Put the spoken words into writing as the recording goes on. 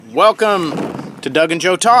Welcome to Doug and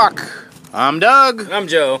Joe Talk. I'm Doug. I'm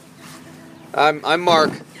Joe. I'm Mark.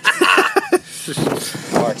 Mark's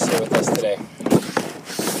here with us today.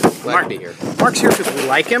 Glad to be here. Mark's here because we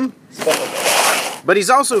like him, but he's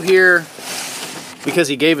also here because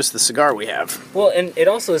he gave us the cigar we have. Well, and it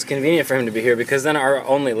also is convenient for him to be here because then our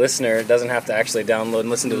only listener doesn't have to actually download and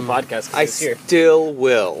listen to the podcast. I He's here. still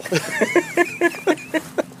will.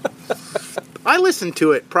 I listen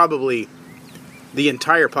to it probably the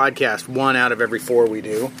entire podcast, 1 out of every 4 we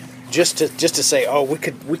do, just to say, oh, we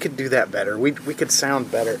could do that better. We could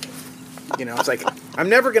sound better. You know, it's like I'm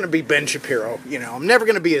never going to be Ben Shapiro. You know, I'm never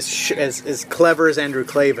going to be as clever as Andrew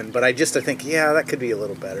Klavan. But I think, yeah, that could be a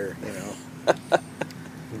little better. You know,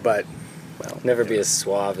 but Never be as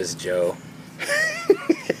suave as Joe.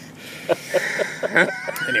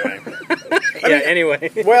 anyway.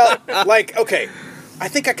 Anyway. Well, okay, I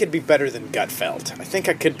think I could be better than Gutfeld. I think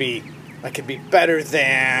I could be better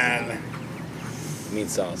than Meat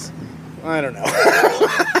sauce. I don't know.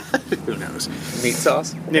 Who knows? Meat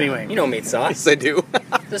sauce? Anyway, You know meat sauce. Yes, I do.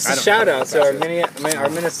 This is a shout out to our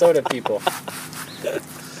Minnesota people.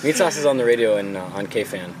 Meat sauce is on the radio and on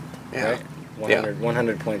KFan, Yeah. right?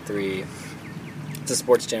 100.3. It's a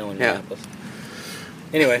sports channel in Minneapolis.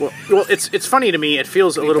 Anyway, well, it's funny to me. It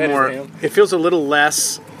feels a little better more. than him. It feels a little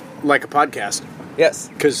less like a podcast Yes.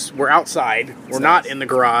 because we're outside. We're not in the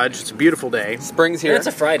garage. It's a beautiful day. Spring's here. and it's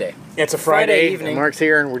a Friday. It's a Friday Friday. evening. And Mark's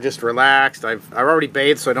here, and we're just relaxed. I've already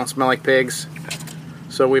bathed, so I don't smell like pigs.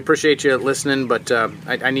 So we appreciate you listening, but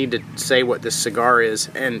I need to say what this cigar is,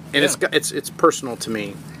 and it's personal to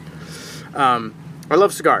me. I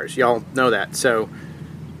love cigars, y'all know that. So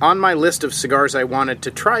on my list of cigars I wanted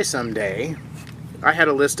to try someday, I had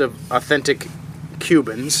a list of authentic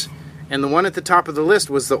Cubans, and the one at the top of the list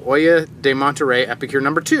was the Olla de Monterrey Epicure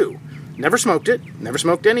No. 2. Never smoked it. Never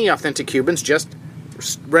smoked any authentic Cubans. Just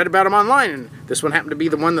read about them online, and this one happened to be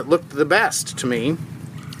the one that looked the best to me.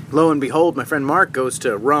 Lo and behold, my friend Mark goes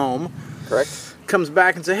to Rome, Correct? comes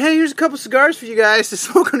back and says, hey, here's a couple cigars for you guys to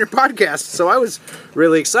smoke on your podcast. So I was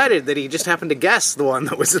really excited that he just happened to guess the one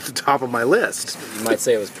that was at the top of my list. You might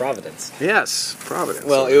say it was Providence. Yes, Providence.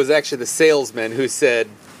 Well, it was actually the salesman who said,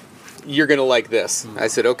 you're going to like this. I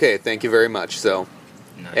said, okay, thank you very much. So,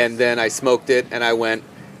 Nice. and then I smoked it, and I went,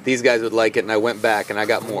 these guys would like it, and I went back, and I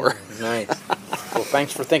got more. Nice. Well,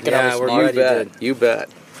 thanks for thinking Yeah, I was we're smart. glad you did. You bet.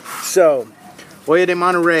 So, Olla de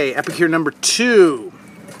Monterrey Epicure No. 2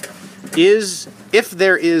 is, if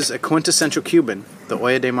there is a quintessential Cuban, the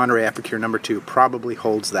Olla de Monterrey Epicure No. 2 probably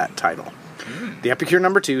holds that title. The Epicure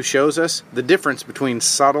No. 2 shows us the difference between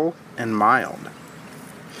subtle and mild.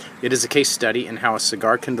 It is a case study in how a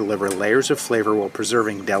cigar can deliver layers of flavor while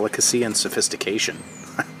preserving delicacy and sophistication.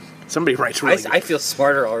 Somebody writes really I feel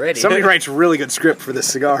smarter already. Somebody writes a really good script for this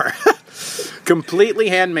cigar. Completely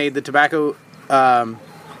handmade, the tobacco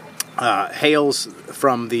hails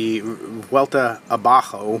from the Vuelta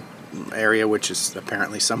Abajo area, which is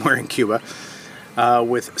apparently somewhere in Cuba.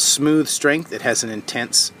 With smooth strength, it has an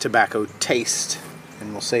intense tobacco taste.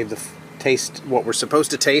 And we'll save the taste, what we're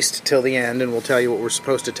supposed to taste, till the end, and we'll tell you what we're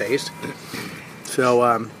supposed to taste.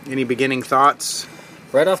 So, any beginning thoughts?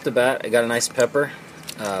 Right off the bat, I got a nice pepper.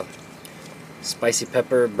 Spicy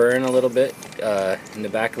pepper burn a little bit in the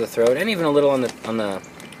back of the throat, and even a little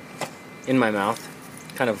in my mouth,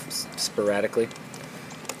 kind of sporadically.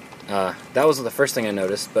 That was the first thing I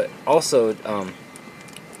noticed, but also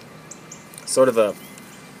sort of a.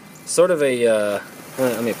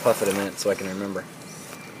 Let me puff it a minute so I can remember.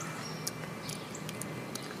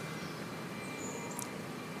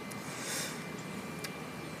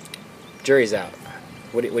 Jury's out.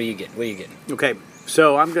 What do you get? What are you getting? Okay,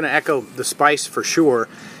 so I'm going to echo the spice for sure.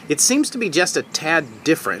 It seems to be just a tad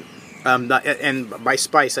different. And by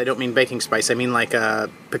spice, I don't mean baking spice. I mean like a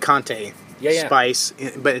picante spice.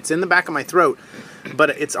 But it's in the back of my throat.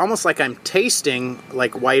 But it's almost like I'm tasting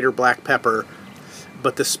like white or black pepper.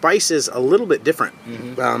 But the spice is a little bit different.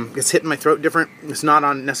 Mm-hmm. It's hitting my throat different. It's not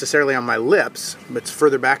necessarily on my lips, but it's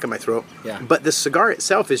further back in my throat. Yeah. But the cigar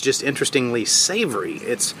itself is just interestingly savory.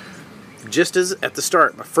 It's just as at the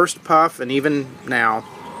start, my first puff, and even now,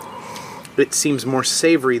 it seems more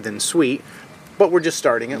savory than sweet. But we're just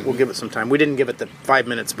starting it. We'll give it some time. We didn't give it the 5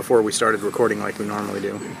 minutes before we started recording like we normally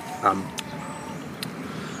do.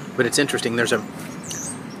 But it's interesting. There's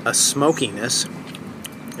a smokiness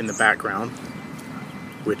in the background,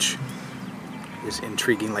 which is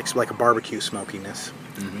intriguing, like a barbecue smokiness.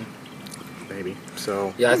 Maybe.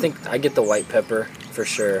 So Yeah, I think I get the white pepper for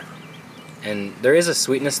sure. And there is a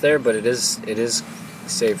sweetness there, but it is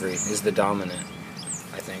savory, is the dominant,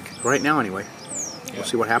 I think. right now, anyway, we'll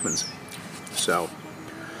see what happens. So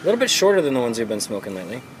A little bit shorter than the ones you've been smoking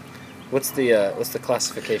lately. What's the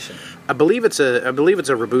classification? I believe it's a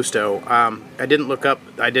Robusto. I didn't look up.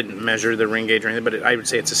 I didn't measure the ring gauge or anything, but I would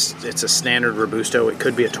say it's a standard Robusto. It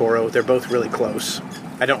could be a Toro. They're both really close.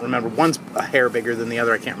 I don't remember. One's a hair bigger than the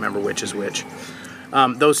other. I can't remember which is which.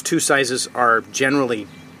 Those two sizes are generally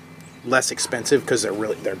less expensive because they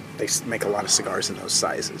make a lot of cigars in those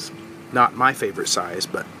sizes. Not my favorite size,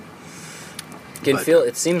 but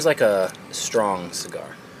It seems like a strong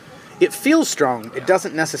cigar. it feels strong. It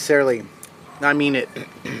doesn't necessarily. I mean it.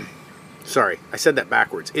 Sorry, I said that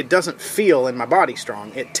backwards. It doesn't feel in my body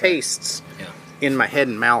strong. It tastes in my head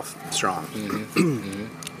and mouth strong.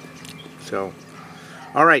 So,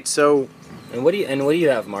 all right. So, And what do you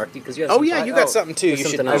have, Mark? Because you have. you got something too. You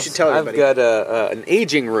should tell everybody. I've got an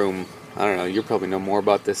aging room. I don't know. You probably know more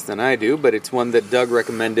about this than I do, but it's one that Doug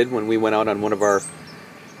recommended when we went out on one of our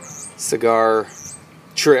cigar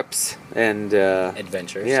trips and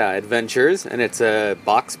adventures. Yeah, adventures, and it's a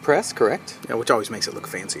box press, correct? Yeah, which always makes it look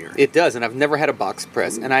fancier. It does, and I've never had a box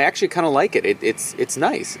press, and I actually kind of like it. It's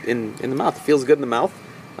nice in the mouth. It feels good in the mouth.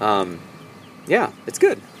 Yeah, it's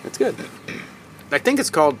good. It's good. I think it's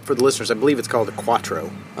called, for the listeners, I believe it's called a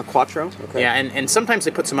Quattro. A Quattro? Okay. Yeah, and sometimes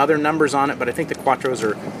they put some other numbers on it, but I think the Quattros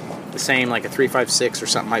are the same, like a 356 or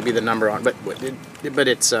something might be the number on it. But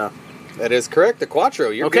it's... That is correct, the Quattro.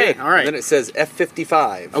 You're okay, good. all right. And then it says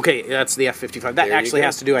F55. Okay, that's the F55. That There actually you go.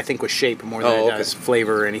 has to do, I think, with shape more than it does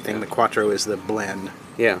flavor or anything. The Quattro is the blend.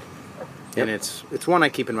 Yeah. And it's one I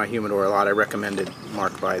keep in my humidor a lot. I recommended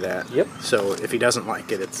Mark buy that. Yep. So if he doesn't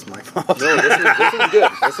like it, it's my fault. No, this one's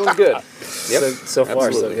good. This one's good. Yep. So far,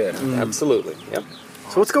 Absolutely. so good. Absolutely. Yep.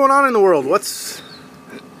 So what's going on in the world? What's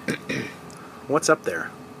up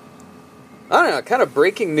there? I don't know, kind of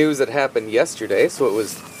breaking news that happened yesterday. So it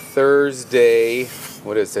was Thursday,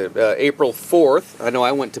 what is it, April 4th. I know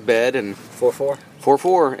I went to bed and... 4-4?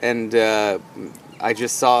 4-4, and I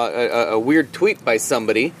just saw a weird tweet by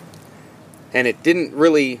somebody, and it didn't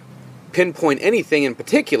really pinpoint anything in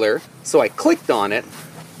particular, so I clicked on it,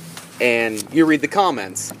 and you read the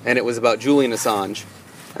comments, and it was about Julian Assange,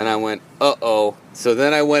 and I went, uh-oh. So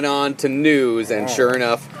then I went on to news, and sure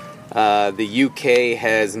enough, the UK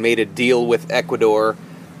has made a deal with Ecuador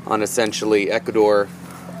on essentially Ecuador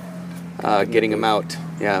getting him out,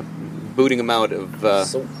 booting him out of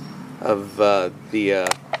the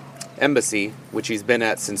embassy, which he's been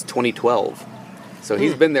at since 2012. So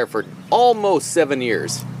he's been there for almost 7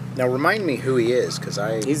 years. Now remind me who he is, because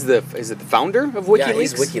Is it the founder of WikiLeaks? Yeah,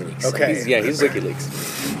 he's WikiLeaks. Okay. He's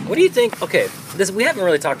WikiLeaks. What do you think? Okay, we haven't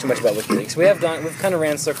really talked too much about WikiLeaks. We've kind of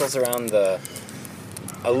ran circles around a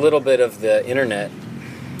little bit of the internet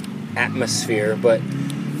atmosphere, but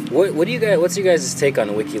what do you guys? What's your guys' take on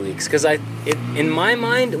WikiLeaks? Because in my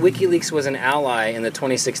mind, WikiLeaks was an ally in the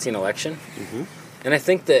 2016 election, and I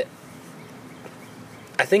think that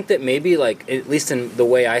maybe, like, at least in the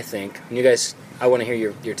way I think, and you guys, I want to hear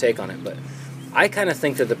your take on it, but I kind of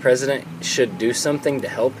think that the president should do something to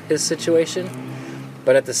help his situation.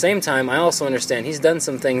 But at the same time, I also understand he's done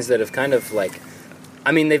some things that have kind of, like,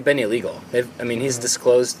 I mean, they've been illegal. He's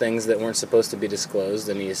disclosed things that weren't supposed to be disclosed,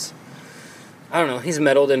 and he's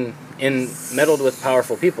meddled meddled with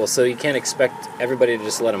powerful people. So you can't expect everybody to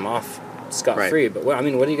just let him off scot-free. Right. But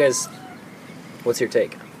what do you guys? What's your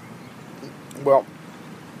take? Well,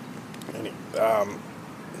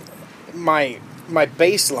 my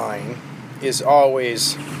baseline is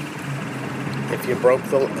always, if you broke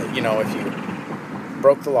the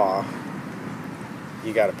law,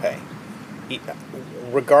 you got to pay,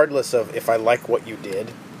 regardless of if I like what you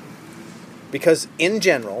did. Because in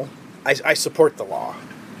general, I support the law,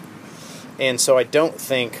 and so I don't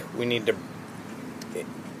think we need to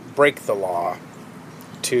break the law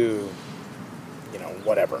to,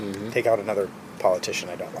 whatever, take out another politician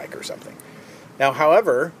I don't like or something. Now,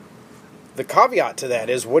 however, the caveat to that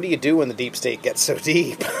is, what do you do when the deep state gets so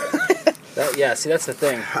deep? That's the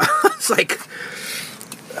thing. It's like,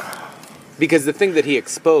 because the thing that he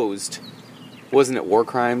exposed, wasn't it war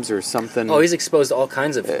crimes or something? Oh, he's exposed all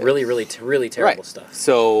kinds of really, really, really terrible stuff.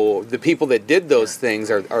 So the people that did those things,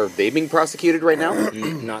 are they being prosecuted right now?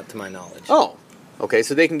 Not to my knowledge. Oh, okay,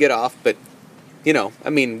 so they can get off, but,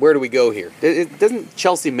 where do we go here? Doesn't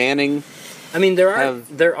Chelsea Manning... I mean, there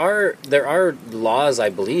are laws, I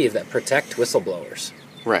believe, that protect whistleblowers.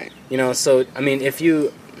 Right. So, if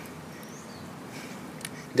you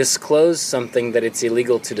disclose something that it's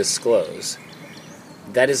illegal to disclose,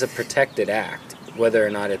 that is a protected act, whether or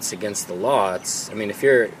not it's against the law. If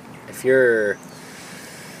you're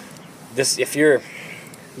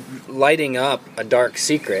lighting up a dark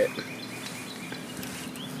secret,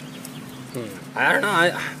 I don't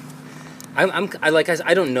know.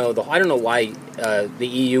 I don't know why the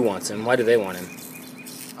EU wants him. Why do they want him?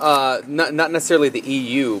 Not necessarily the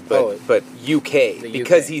EU, but UK,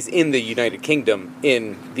 because he's in the United Kingdom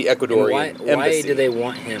in the Ecuadorian embassy. Why do they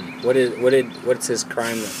want him? What's his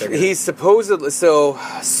crime that they're gonna... He's supposedly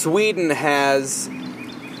Sweden has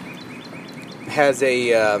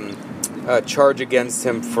a charge against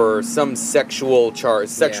him for some sexual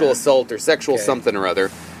assault or sexual something or other.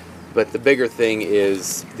 But the bigger thing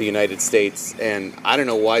is the United States, and I don't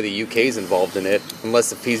know why the UK is involved in it,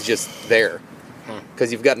 unless if he's just there.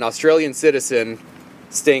 Because you've got an Australian citizen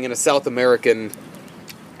staying in a South American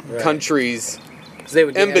country's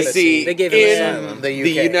embassy they gave him in asylum. the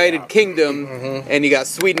United Kingdom, and you got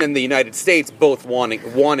Sweden and the United States both wanting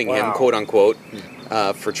him, quote unquote,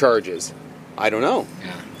 for charges. I don't know.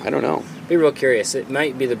 Yeah. I don't know. Be real curious. It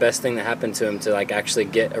might be the best thing that happened to him to actually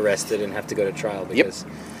get arrested and have to go to trial, because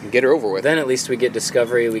get her over with. Then at least we get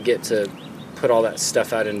discovery. We get to put all that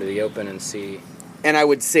stuff out into the open and see. And I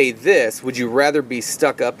would say this: would you rather be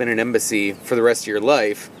stuck up in an embassy for the rest of your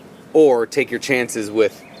life, or take your chances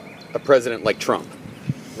with a president like Trump?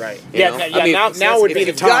 Right. Now would be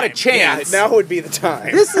the time. Got a chance. Now would be the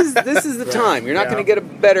time. This is the time. You're not going to get a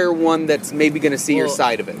better one that's maybe going to see your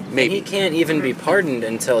side of it. Maybe. And he can't even be pardoned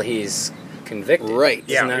until he's convicted. Right.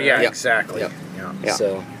 Isn't that right? Exactly. Yep. Yeah.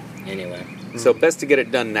 So, anyway. So best to get it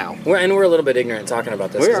done now. We're a little bit ignorant talking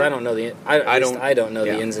about this because I don't know I don't know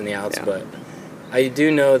the ins and the outs, but I do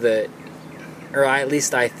know that, or at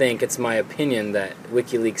least I think it's my opinion that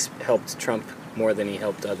WikiLeaks helped Trump more than he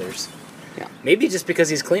helped others. Yeah. Maybe just because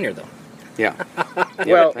he's cleaner, though. Yeah.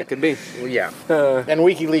 Well, that could be. Well, yeah. And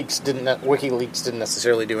WikiLeaks didn't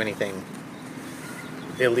necessarily do anything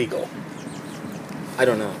illegal. I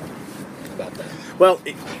don't know about that. Well,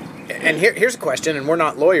 and here's a question, and we're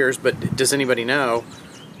not lawyers, but does anybody know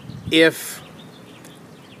if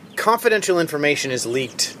confidential information is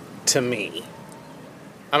leaked to me?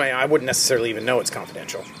 I mean, I wouldn't necessarily even know it's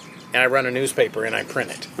confidential, and I run a newspaper and I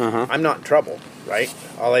print it. I'm not in trouble, right?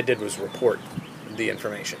 All I did was report the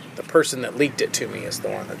information. The person that leaked it to me is the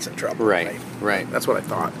one that's in trouble. Right. That's what I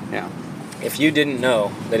thought. Yeah. If you didn't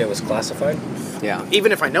know that it was classified,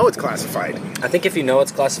 Even if I know it's classified. I think if you know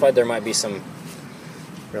it's classified, there might be some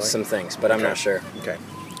things, but I'm not sure. Okay.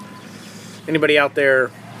 Anybody out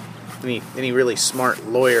there, any really smart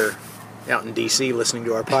lawyer out in D.C. listening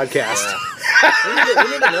to our podcast? We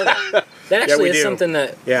need to know that. That actually is do. something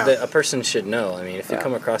that a person should know. I mean, if you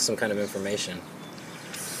come across some kind of information.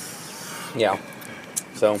 Yeah.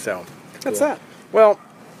 So that's that. Well,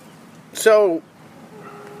 so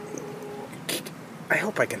I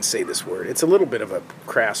hope I can say this word. It's a little bit of a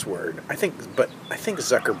crass word. I think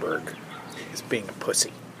Zuckerberg is being a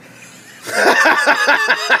pussy.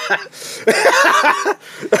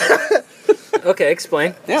 Okay,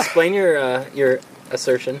 explain. Yeah. Explain your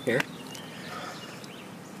assertion here.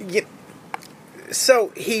 Yeah. So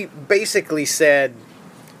he basically said,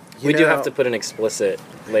 We do have to put an explicit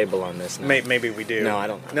label on this now. Maybe we do. No, I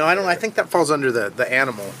don't. No, I don't. I think that falls under the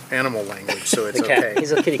animal language, so it's The cat. okay.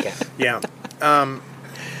 He's a kitty cat. Yeah.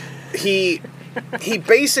 He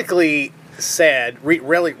basically said,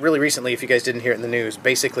 really recently, if you guys didn't hear it in the news,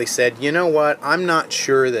 basically said, you know what, I'm not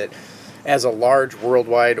sure that as a large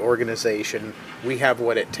worldwide organization, we have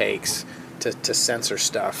what it takes to censor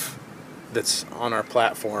stuff that's on our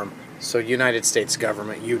platform. So United States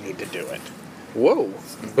government, you need to do it. Whoa.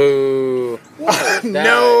 Boo.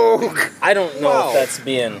 No! I don't know if that's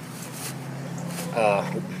being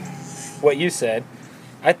what you said.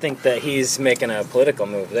 I think that he's making a political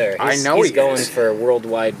move there. He's going for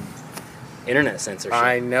worldwide internet censorship.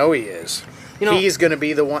 I know he is. He's going to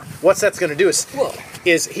be the one. What's that's going to do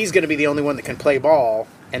is he's going to be the only one that can play ball,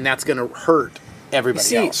 and that's going to hurt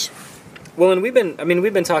everybody else. Well, and we've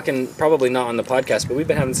been talking, probably not on the podcast, but we've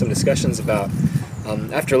been having some discussions about,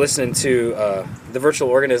 after listening to the Virtual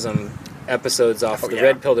Organism episodes off the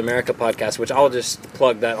Red Pilled America podcast, which I'll just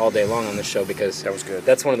plug that all day long on this show because that was good.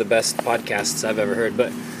 That's one of the best podcasts I've ever heard.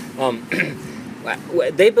 But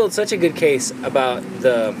they build such a good case about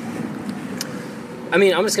the... I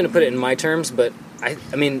mean, I'm just going to put it in my terms, but I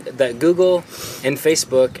mean that Google and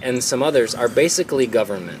Facebook and some others are basically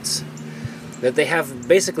governments. That they have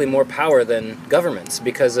basically more power than governments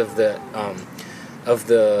because of the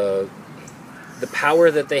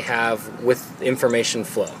power that they have with information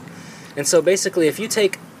flow. And so basically, if you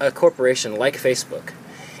take a corporation like Facebook,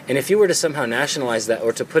 and if you were to somehow nationalize that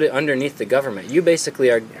or to put it underneath the government, you basically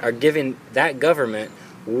are giving that government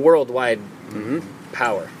worldwide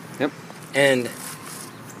power. Yep. And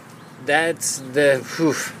that's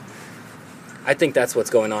I think that's what's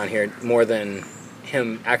going on here more than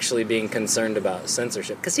him actually being concerned about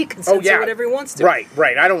censorship, because he can censor whatever he wants to. Right.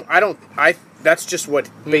 That's just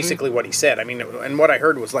basically what he said. I mean, and what I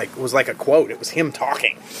heard was like a quote. It was him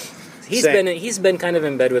talking. He's been kind of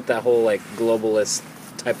in bed with that whole like globalist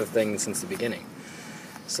type of thing since the beginning.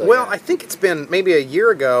 So, well, I think it's been maybe a year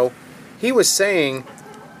ago. He was saying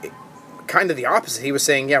kind of the opposite. He was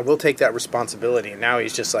saying, "Yeah, we'll take that responsibility," and now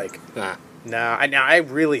he's just like, "Nah." I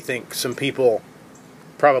really think some people,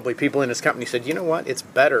 probably people in his company, said, "You know what? It's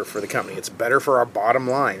better for the company. It's better for our bottom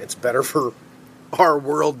line. It's better for our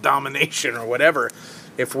world domination or whatever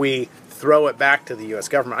if we throw it back to the U.S.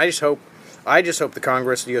 government." I just hope the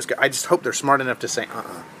Congress, the U.S. I just hope they're smart enough to say,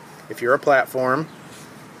 if you're a platform,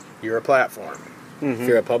 you're a platform. If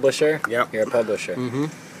you're a publisher, you're a publisher.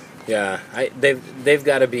 Yeah, they've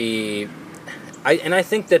got to be. I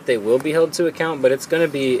think that they will be held to account, but it's going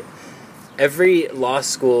to be every law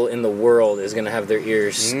school in the world is going to have their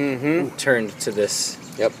ears turned to this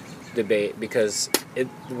debate, because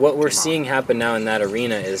what we're seeing happen now in that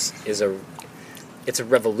arena is a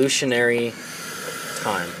revolutionary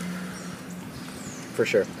time for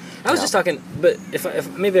sure. I was just talking, but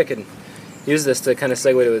if maybe I could use this to kind of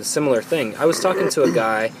segue to a similar thing. I was talking to a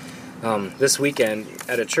guy this weekend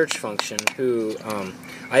at a church function who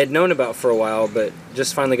I had known about for a while, but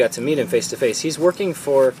just finally got to meet him face to face. He's working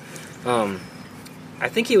for, I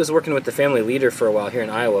think he was working with the Family Leader for a while here in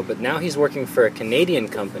Iowa, but now he's working for a Canadian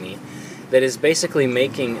company that is basically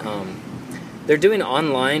making, they're doing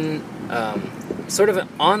online, sort of an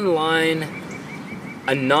online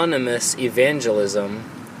anonymous evangelism,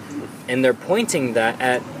 and they're pointing that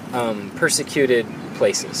at persecuted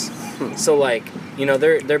places. So like,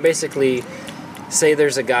 they're basically, say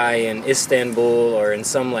there's a guy in Istanbul or in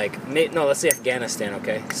some let's say Afghanistan,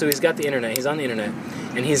 okay? So he's got the internet, he's on the internet,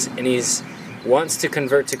 and he's wants to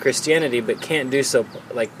convert to Christianity but can't do so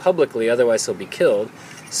like publicly, otherwise he'll be killed.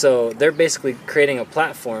 So they're basically creating a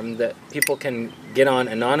platform that people can get on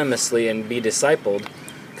anonymously and be discipled,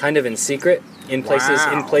 kind of in secret, in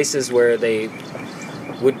places where they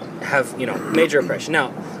would have major oppression.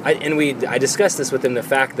 Now, I discussed this with him, the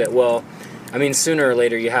fact that, well, I mean, sooner or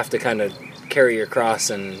later you have to kind of carry your cross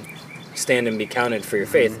and stand and be counted for your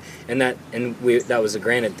faith, and that was a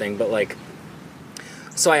granted thing. But like,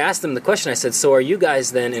 so I asked him the question. I said, so are you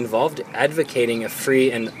guys then involved advocating a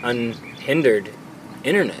free and unhindered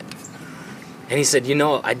internet? And he said,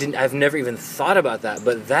 I've never even thought about that,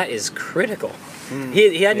 but that is critical.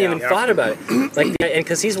 He hadn't even thought about it, and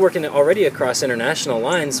because he's working already across international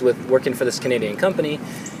lines with working for this Canadian company,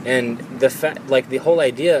 and the whole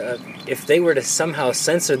idea of if they were to somehow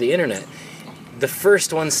censor the internet, the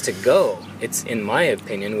first ones to go, it's in my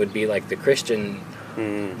opinion, would be like the Christian,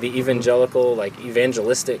 the evangelical, like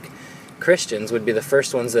evangelistic Christians would be the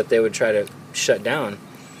first ones that they would try to shut down,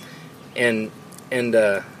 and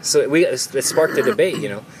so it sparked a debate.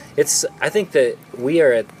 I think that we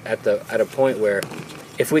are at a point where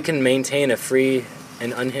if we can maintain a free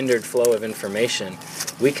and unhindered flow of information,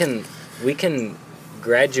 we can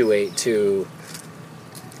graduate to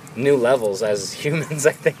new levels as humans,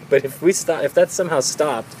 I think. But if that's somehow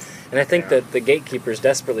stopped, and I think that the gatekeepers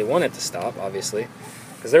desperately want it to stop, obviously,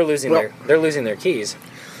 because they're losing their keys.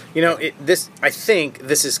 I think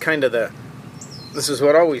this is kind of this is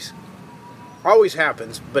what always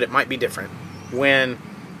happens, but it might be different when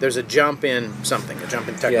there's a jump in something, a jump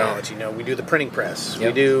in technology. We do the printing press,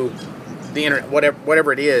 we do the internet,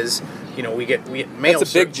 whatever it is. We get mail.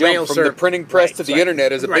 That's a big jump from the printing press to the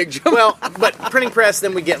internet is a big jump. Well, but printing press,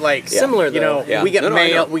 then we get similar. We get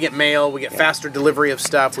mail. We get mail. We get faster delivery of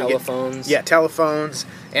stuff. Telephones. We get telephones.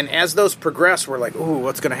 And as those progress, we're like, ooh,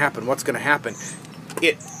 what's going to happen? What's going to happen?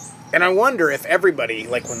 And I wonder if everybody,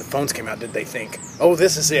 like when the phones came out, did they think, oh,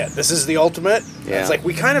 this is it? This is the ultimate? Yeah. It's like,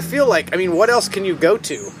 we kind of feel like, what else can you go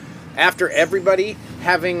to after everybody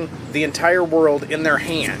having the entire world in their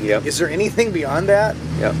hand? Yep. Is there anything beyond that?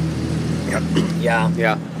 Yep.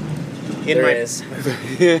 Yeah. There is.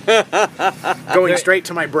 Going straight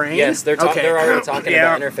to my brain? Yes, they're already talking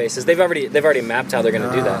about interfaces. They've already mapped how they're going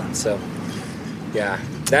to do that. So, yeah,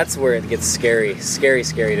 that's where it gets scary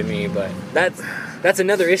to me. But that's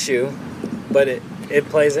another issue, but it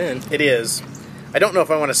plays in. It is. I don't know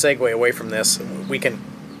if I want to segue away from this. We can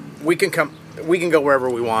go wherever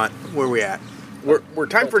we want. Where we at? We're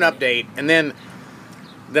time for an update, and then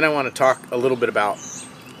I want to talk a little bit about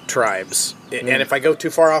tribes. And if I go too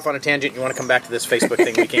far off on a tangent, you want to come back to this Facebook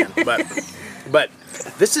thing, we can. But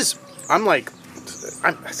this is, I hope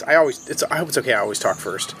it's okay. I always talk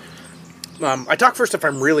first. I talk first if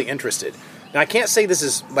I'm really interested. Now, I can't say this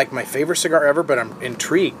is like my favorite cigar ever, but I'm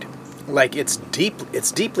intrigued. Like, it's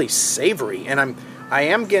deeply savory, and I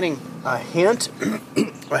am getting a hint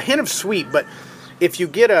of sweet, but if you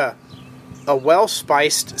get a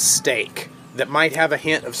well-spiced steak that might have a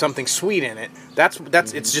hint of something sweet in it, that's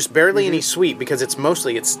it's just barely any sweet, because it's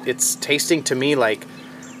mostly it's tasting to me like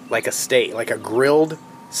a steak, like a grilled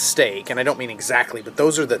steak, and I don't mean exactly, but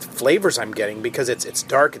those are the flavors I'm getting, because it's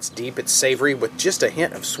dark, it's deep, it's savory with just a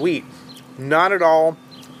hint of sweet. Not at all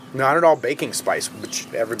baking spice, which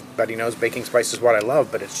everybody knows baking spice is what I love,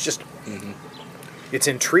 but it's just it's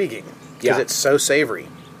intriguing because it's so savory.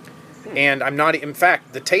 And I'm not, in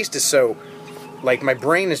fact, the taste is so, like, my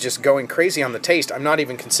brain is just going crazy on the taste. I'm not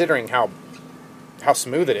even considering how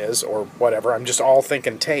smooth it is or whatever. I'm just all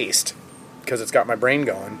thinking taste because it's got my brain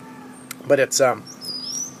going. But it's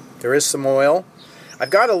there is some oil. I've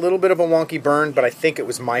got a little bit of a wonky burn, but I think it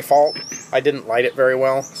was my fault. I didn't light it very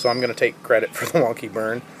well, so I'm going to take credit for the wonky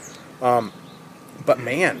burn. But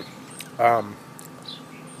man,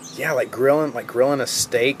 yeah, like grilling a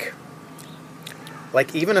steak.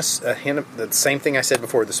 Like even a hint of the same thing I said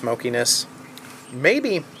before, the smokiness.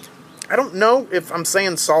 Maybe, I don't know if I'm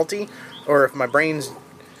saying salty or if my brain's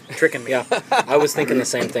tricking me. Yeah, I was thinking the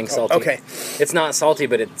same thing, salty. Okay. It's not salty,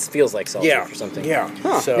 but it feels like salty or something. Yeah.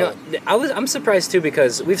 Huh. So I'm surprised too,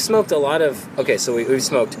 because we've smoked a lot of, so we've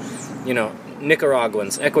smoked,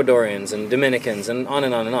 Nicaraguans, Ecuadorians, and Dominicans, and on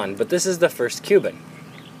and on and on. But this is the first Cuban.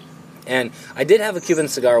 And I did have a Cuban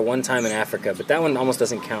cigar one time in Africa, but that one almost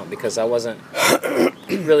doesn't count because I wasn't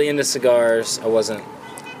really into cigars.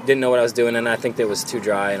 Didn't know what I was doing, and I think it was too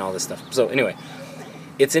dry and all this stuff. So anyway,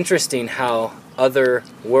 it's interesting how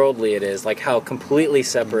otherworldly it is, like how completely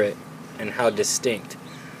separate and how distinct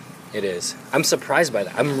it is. I'm surprised by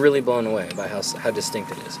that. I'm really blown away by how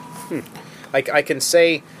distinct it is. Like I can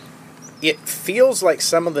say, it feels like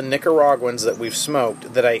some of the Nicaraguans that we've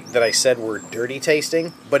smoked that I said were dirty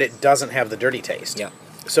tasting, but it doesn't have the dirty taste. Yeah.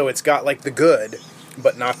 So it's got like the good,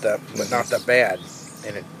 but not the bad,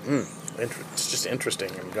 and it's just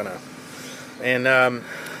interesting.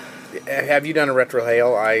 Have you done a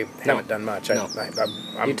retrohale? I haven't done much. No.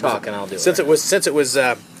 You talk and I'll do it. Since it was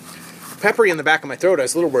peppery in the back of my throat, I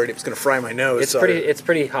was a little worried it was going to fry my nose. It's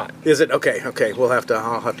pretty hot. Is it? Okay. I'll have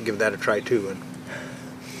to give that a try too.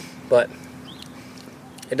 But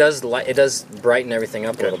it does brighten everything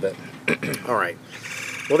up a little bit. All right.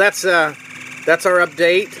 Well, that's our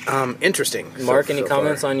update. Interesting. Mark, any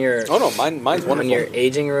comments on your? Oh no, mine's wonderful. On your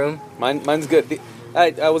aging room? Mine's good.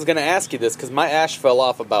 I was going to ask you this because my ash fell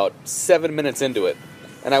off about 7 minutes into it,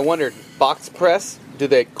 and I wondered, box press, do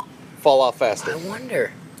they fall off faster? I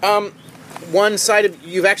wonder. One side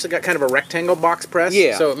you've actually got kind of a rectangle box press.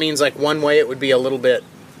 Yeah. So it means like one way it would be a little bit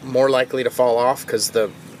more likely to fall off because the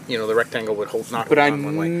rectangle would knock But it I on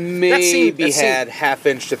one way. maybe had half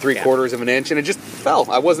inch to 3/4 of an inch, and it just fell.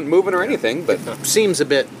 I wasn't moving or anything, but Seems a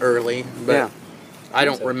bit early, but yeah. I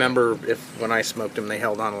don't remember if when I smoked them they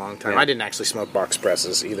held on a long time. Yeah. I didn't actually smoke box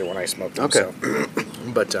presses either when I smoked them. Okay. So.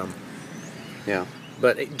 But Yeah.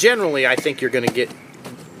 But generally, I think you're going to get,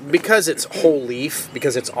 because it's whole leaf,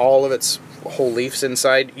 because it's all of its whole leaves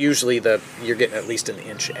inside. Usually, you're getting at least an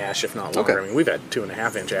inch ash, if not longer. Okay. I mean, we've had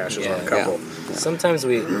 2.5 inch ashes on a couple. Yeah. Sometimes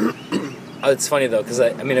we. It's funny though, because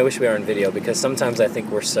I wish we were on video, because sometimes I think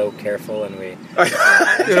we're so careful and we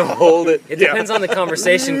Hold it. It depends on the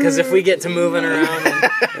conversation, because if we get to moving around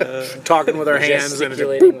and talking with our hands and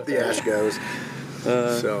gesticulating with the our- ash goes.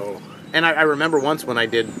 And I remember once when I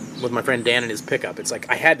did with my friend Dan and his pickup, it's like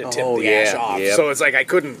I had to tip the ash off. Yep. So it's like I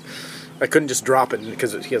couldn't just drop it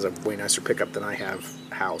because he has a way nicer pickup than I have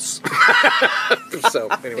house. So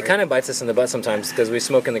anyway. It kind of bites us in the butt sometimes, because we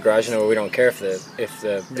smoke in the garage and we don't care if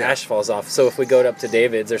the ash falls off. So if we go up to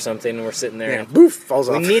David's or something and we're sitting there, and boof, falls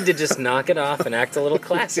we off. need to just knock it off and act a little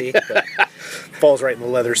classy. But Falls right in the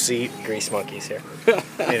leather seat. grease monkeys here.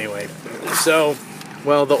 Anyway, so,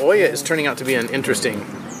 well, the Oya is turning out to be an interesting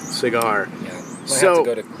cigar. Yeah.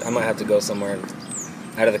 I might have to go somewhere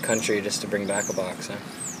out of the country just to bring back a box. Huh?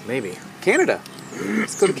 Maybe. Canada.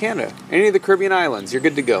 Let's go to Canada. Any of the Caribbean islands, you're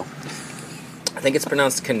good to go. I think it's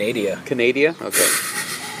pronounced Canada. Canada? Okay.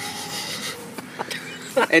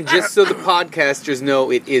 And just so the podcasters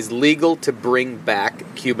know, it is legal to bring back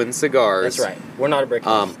Cuban cigars. That's right. We're not a brick.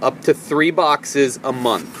 Up to 3 boxes a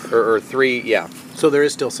month, or 3, yeah. So there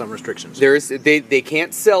is still some restrictions. They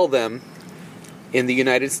can't sell them in the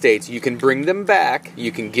United States. You can bring them back.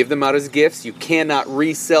 You can give them out as gifts. You cannot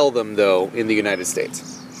resell them, though, in the United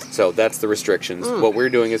States. So that's the restrictions. What we're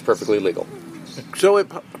doing is perfectly legal. So it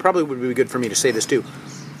probably would be good for me to say this too,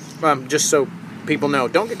 just so people know.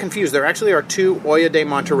 Don't get confused. There actually are 2 Oya de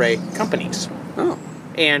Monterrey companies. Oh.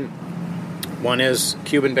 And one is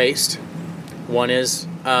Cuban-based. One is,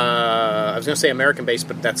 I was going to say American-based,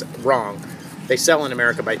 but that's wrong. They sell in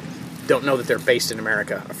America, but I don't know that they're based in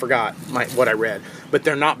America. I forgot what I read. But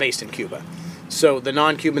they're not based in Cuba. So the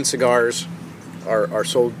non-Cuban cigars are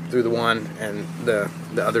sold through the one, and the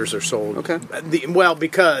others are sold. Okay.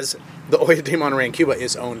 Because the Olla de Monterrey in Cuba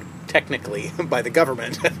is owned technically by the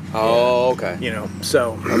government. Oh, okay.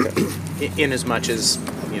 So in as much as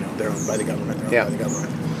they're owned by the government, they're owned by the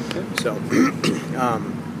government. So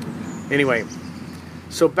anyway,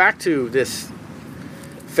 so back to this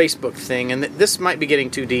Facebook thing, and this might be getting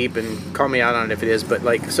too deep, and call me out on it if it is, but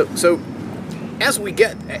like so as we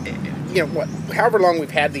get however long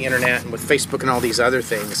we've had the internet and with Facebook and all these other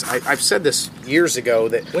things, I've said this years ago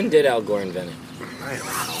that When did Al Gore invent it? I don't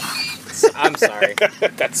know. I'm sorry.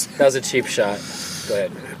 That's That was a cheap shot. Go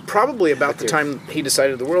ahead. probably about the time he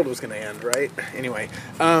decided the world was going to end, right? Anyway,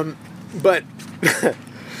 but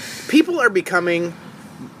people are becoming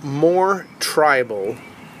more tribal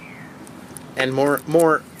and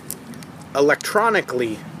more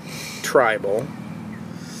electronically tribal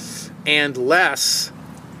and less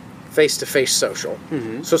face-to-face social.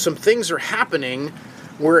 Mm-hmm. So some things are happening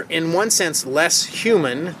where, in one sense, less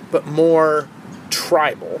human, but more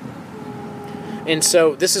tribal. And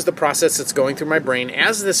so this is the process that's going through my brain.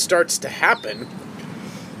 As this starts to happen,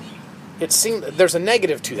 it seems there's a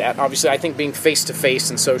negative to that. Obviously, I think being face-to-face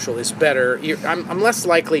and social is better. I'm less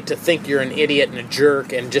likely to think you're an idiot and a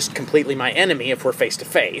jerk and just completely my enemy if we're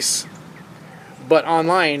face-to-face. But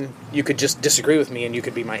online, you could just disagree with me and you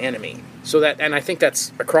could be my enemy. And I think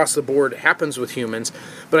that's across the board happens with humans.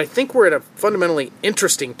 But I think we're at a fundamentally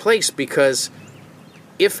interesting place, because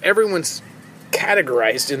if everyone's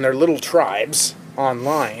categorized in their little tribes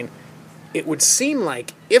online, it would seem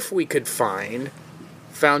like if we could find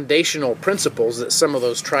foundational principles that some of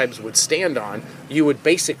those tribes would stand on, you would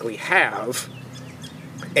basically have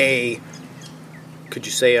could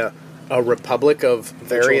you say a republic of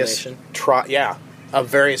various of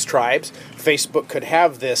various tribes. Facebook could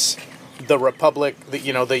have the republic, the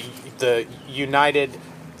United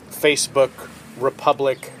Facebook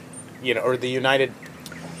Republic, or the United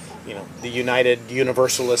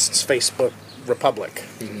Universalists Facebook Republic.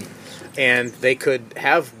 Mm-hmm. And they could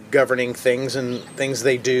have governing things and things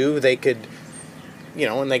they do. They could,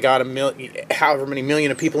 and they got however many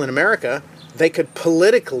million of people in America, they could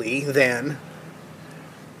politically then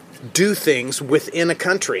do things within a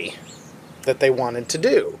country that they wanted to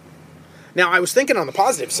do. Now, I was thinking on the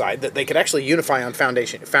positive side that they could actually unify on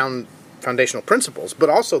foundational principles, but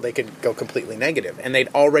also they could go completely negative, and they'd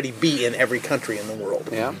already be in every country in the world.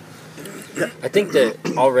 Yeah. I think that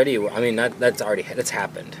already. I mean, that's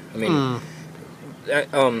happened. I mean,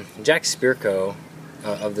 Jack Spirko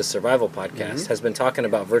of the Survival Podcast has been talking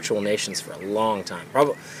about virtual nations for a long time,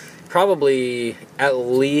 probably at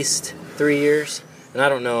least 3 years, and I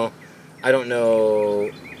don't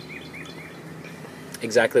know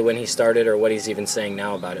exactly when he started or what he's even saying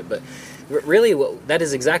now about it, but really, that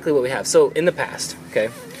is exactly what we have. So in the past, okay,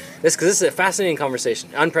 because this is a fascinating conversation,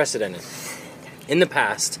 unprecedented. In the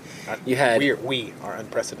past, you had... We are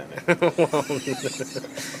unprecedented. Well,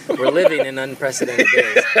 we're living in unprecedented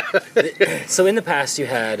days. So in the past, you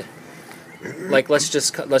had, like, let's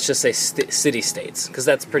just say city-states, because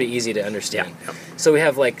that's pretty easy to understand. Yeah. So we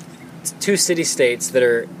have, like, two city-states that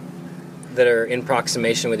are in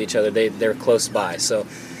proximation with each other. They're close by. So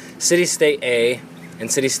city-state A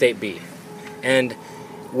and city-state B. And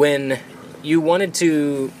when you wanted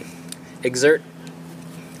to exert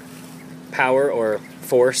power or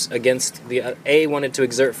force against A wanted to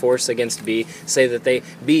exert force against B, say that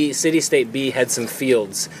city-state B had some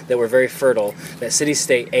fields that were very fertile that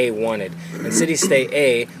city-state A wanted. And city-state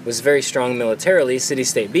A was very strong militarily.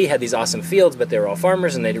 City-state B had these awesome fields, but they were all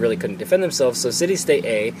farmers and they really couldn't defend themselves. So city-state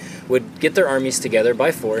A would get their armies together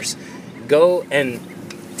by force, go and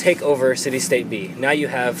take over city-state B. Now you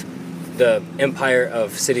have the empire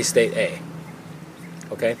of city-state A.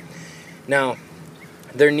 Okay? Now,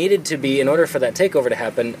 there needed to be, in order for that takeover to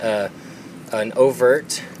happen, an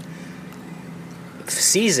overt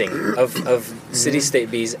seizing of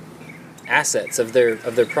city-state B's assets, of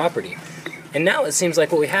their property. And now it seems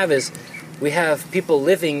like what we have is we have people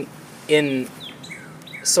living in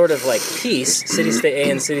sort of like peace. City-state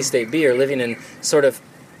A and city-state B are living in sort of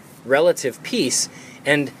relative peace,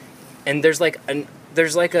 and there's an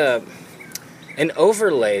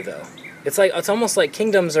overlay though. It's almost like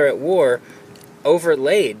kingdoms are at war,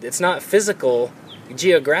 overlaid. It's not physical,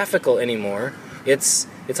 geographical anymore. It's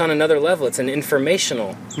on another level. It's an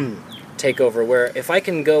informational takeover, where if I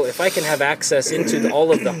can have access into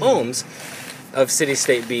all of the homes of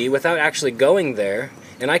city-state B without actually going there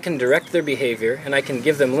and I can direct their behavior, and I can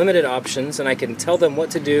give them limited options, and I can tell them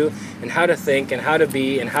what to do, and how to think, and how to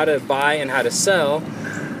be, and how to buy, and how to sell,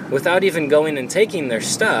 without even going and taking their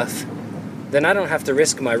stuff, then I don't have to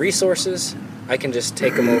risk my resources. I can just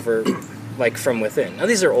take them over, like, from within. Now,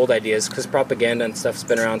 these are old ideas, because propaganda and stuff's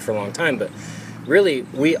been around for a long time, but really,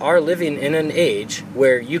 we are living in an age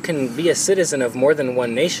where you can be a citizen of more than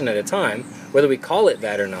one nation at a time, whether we call it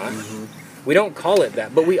that or not. We don't call it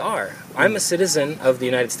that, but we are. I'm a citizen of the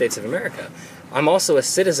United States of America. I'm also a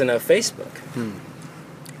citizen of Facebook.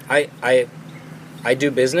 I do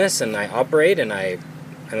business, and I operate, and I'm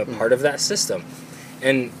a part of that system.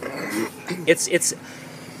 And it's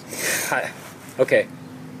okay.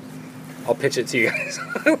 I'll pitch it to you guys.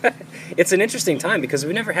 It's an interesting time because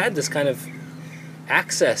we never had this kind of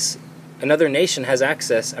access. Another nation has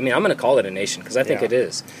access. I mean, I'm going to call it a nation because I think it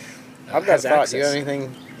is. I've got a thought. Do you have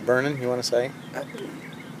anything, Vernon, you want to say?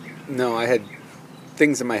 No, I had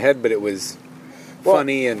things in my head, but it was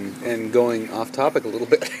funny and going off topic a little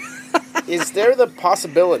bit. Is there the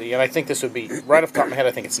possibility, and I think this would be, right off the top of my head,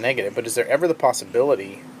 I think it's negative, but is there ever the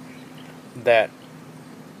possibility that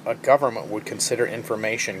a government would consider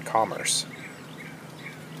information commerce?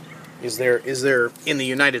 Is there, in the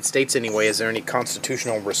United States anyway, is there any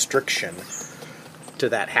constitutional restriction to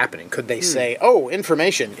that happening? Could they say, oh,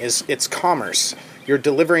 information it's commerce. You're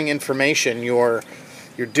delivering information, you're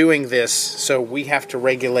doing this, so we have to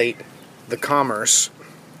regulate the commerce.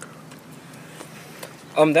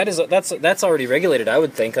 That's already regulated, I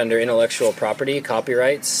would think, under intellectual property,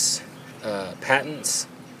 copyrights, patents.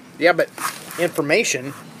 Yeah, but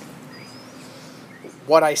information,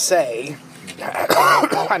 what I say,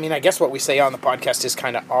 I mean, I guess what we say on the podcast is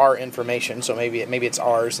kind of our information, so maybe it's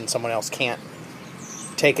ours and someone else can't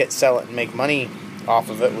take it, sell it, and make money off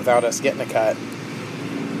of it without us getting a cut.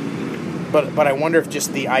 But I wonder if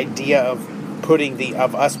just the idea of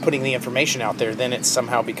us putting the information out there, then it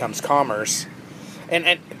somehow becomes commerce.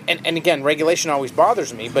 And again, regulation always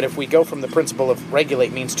bothers me, but if we go from the principle of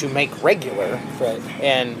regulate means to make regular, right,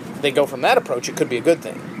 and they go from that approach, it could be a good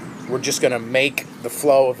thing. We're just going to make the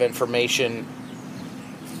flow of information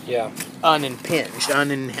unimpinged,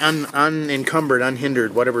 unencumbered,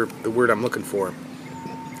 unhindered, whatever the word I'm looking for.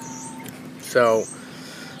 So,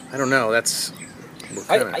 I don't know, I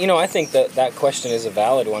think that question is a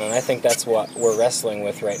valid one, and I think that's what we're wrestling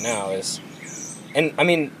with right now is, and I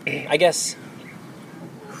mean, I guess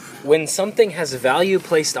when something has value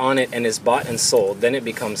placed on it and is bought and sold, then it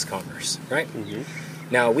becomes commerce, right? Mm-hmm.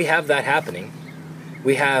 Now, we have that happening.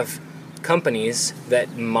 We have companies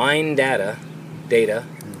that mine data,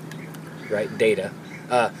 right? Data.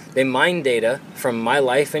 They mine data from my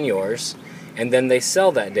life and yours, and then they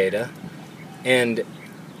sell that data, and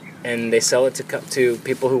they sell it to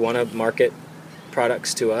people who want to market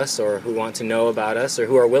products to us, or who want to know about us, or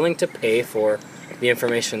who are willing to pay for the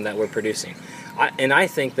information that we're producing. I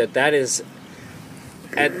think that is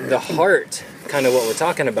at the heart kind of what we're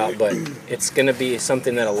talking about, but it's going to be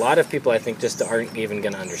something that a lot of people, I think, just aren't even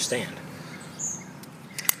going to understand.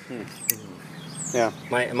 Yeah.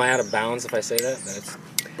 Am I out of bounds if I say that?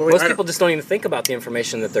 Most people just don't even think about the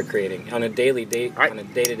information that they're creating on a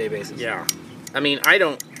day-to-day basis. Yeah. I mean, I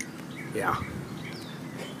don't... Yeah.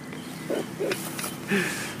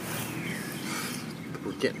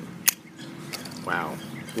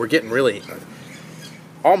 We're getting really...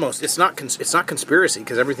 Almost, it's not conspiracy,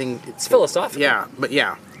 because everything... It's philosophical. Yeah, but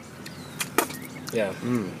yeah. Yeah.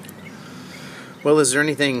 Well, is there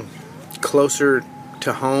anything closer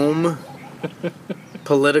to home,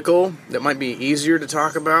 political, that might be easier to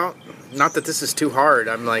talk about? Not that this is too hard,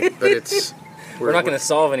 but it's... We're not going to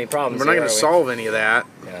solve any problems. We're not going to solve any of that.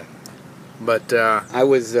 Yeah. But, I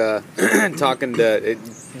was talking to...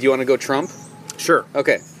 do you want to go Trump? Sure.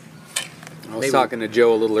 Okay. I was talking to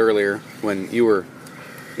Joe a little earlier when you were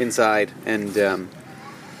inside, and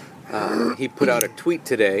he put out a tweet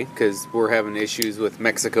today because we're having issues with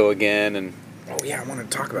Mexico again, and oh yeah, I wanted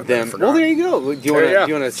to talk about them. that. Well, there you go. Do you want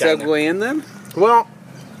to segue in then? Well,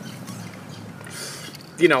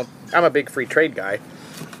 I'm a big free trade guy,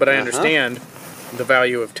 but I understand the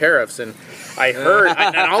value of tariffs, and I heard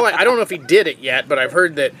I don't know if he did it yet, but I've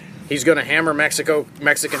heard that he's going to hammer Mexican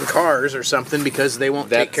cars or something because they won't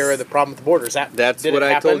take care of the problem with the border. That's what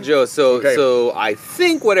I told Joe. So I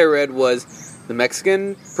think what I read was the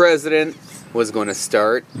Mexican president was going to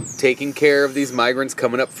start taking care of these migrants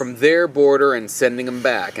coming up from their border and sending them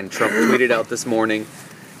back. And Trump tweeted out this morning,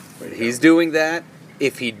 he's doing that.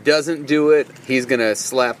 If he doesn't do it, he's going to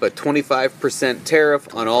slap a 25%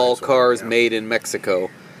 tariff on all cars made in Mexico.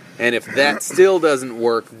 And if that still doesn't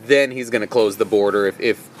work, then he's going to close the border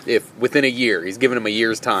if within a year. He's giving him a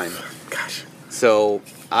year's time. Gosh. So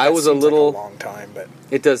I was a Seems like little. a long time, but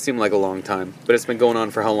It does seem like a long time, but it's been going on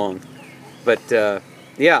for how long? But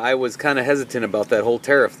yeah, I was kind of hesitant about that whole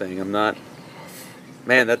tariff thing. I'm not.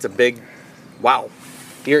 Man, that's a big. Wow,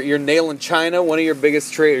 you're nailing China, one of your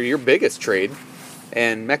biggest trade, or your biggest trade,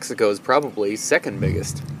 and Mexico is probably second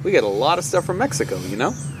biggest. We get a lot of stuff from Mexico, you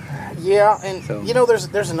know. yeah, and So-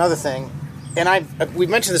 there's another thing, and we've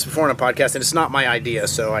mentioned this before on a podcast, and it's not my idea,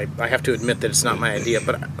 so I have to admit that it's not my idea,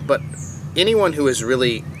 but anyone who is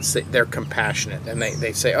really, they're compassionate, and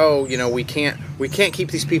they say, oh, we can't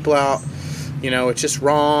keep these people out, it's just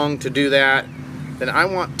wrong to do that, then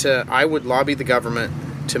I would lobby the government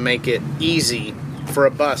to make it easy for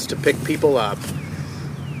a bus to pick people up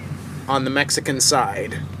on the Mexican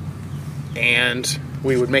side, and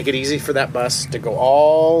we would make it easy for that bus to go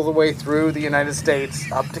all the way through the United States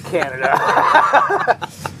up to Canada.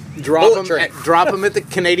 drop them at the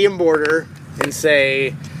Canadian border and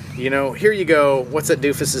say, here you go. What's that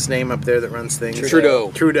doofus's name up there that runs things?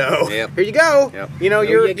 Trudeau. Yep. Here you go. Yep.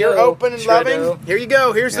 You're open and Trudeau. loving. Here you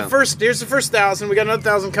go. Here's Yeah. the first 1,000. We got another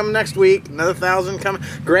 1,000 coming next week. Another 1,000 coming.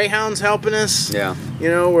 Greyhound's helping us. Yeah.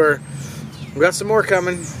 We got some more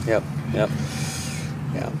coming. Yep. Yeah.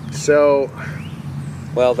 So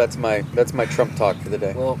Well, that's my Trump talk for the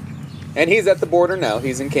day. Well, And he's at the border now.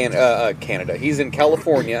 He's in Canada. He's in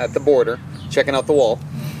California at the border, checking out the wall.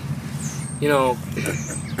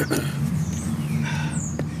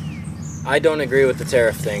 I don't agree with the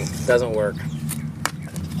tariff thing. It doesn't work.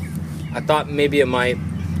 I thought maybe it might.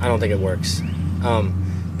 I don't think it works.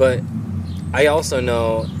 But I also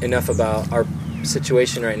know enough about our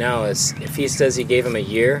situation right now is if he says he gave him a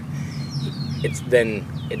year, then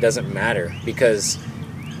it doesn't matter because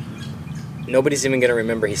nobody's even going to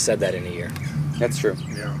remember he said that in a year. That's true.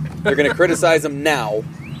 yeah. They're going to criticize him now,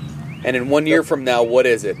 and in 1 year from now, what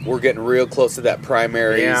is it? We're getting real close to that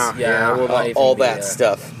primaries, Yeah. we'll not even all be, that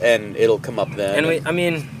stuff, and it'll come up then.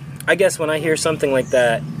 And I guess when I hear something like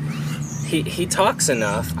that, he talks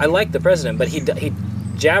enough. I like the president, but he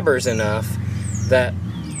jabbers enough that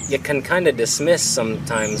you can kind of dismiss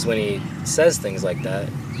sometimes when he says things like that.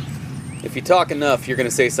 If you talk enough, you're going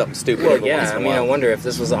to say something stupid. Well, every yeah. once in I a mean, while. I wonder if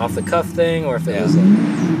this was an off the cuff thing or if it Yeah. was.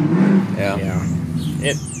 Yeah.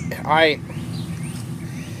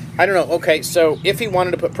 I don't know. Okay, so if he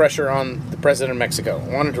wanted to put pressure on the president of Mexico,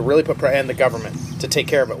 wanted to really put pressure and the government to take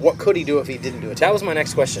care of it, what could he do if he didn't do it? That was my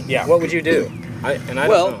next question. Yeah. What would you do? I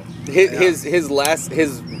Well, don't know. his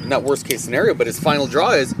not worst case scenario, but his final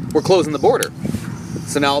draw is we're closing the border.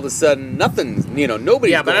 So now all of a sudden, nothing.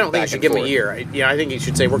 Nobody's. Yeah, but I going don't think back you should and give him a forth. year. I think you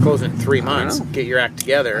should say we're closing in 3 don't months. know. Get your act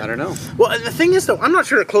together. I don't know. Well, and the thing is, though, I'm not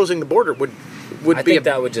sure that closing the border would I be think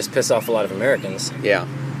that would just piss off a lot of Americans. Yeah.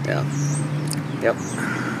 Yep.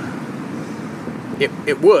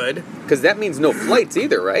 it would. Because that means no flights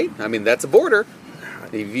either, right? I mean, that's a border.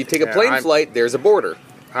 If you take a Yeah, plane flight, there's a border.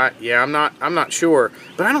 I'm not sure,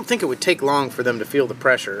 but I don't think it would take long for them to feel the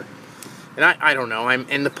pressure. And I don't know.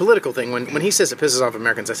 And the political thing, when he says it pisses off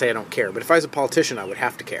Americans, I say I don't care. But if I was a politician, I would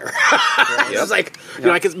have to care. It's like,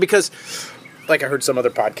 because like I heard some other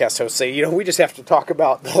podcast hosts say, we just have to talk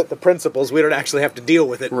about the principles. We don't actually have to deal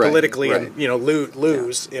with it Right, politically right. and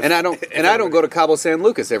lose. If, And I don't go to Cabo San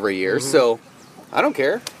Lucas every year, so I don't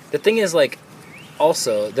care. The thing is, like,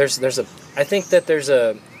 also I think that there's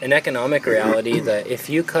an economic reality that if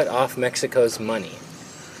you cut off Mexico's money,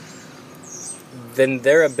 then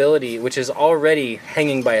their ability, which is already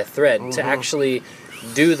hanging by a thread, to actually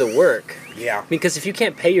do the work. Yeah. Because if you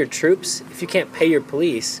can't pay your troops, if you can't pay your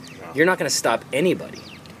police, you're not going to stop anybody.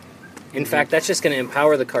 In fact, that's just going to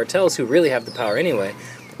empower the cartels who really have the power anyway.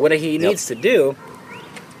 What he needs to do,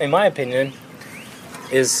 in my opinion,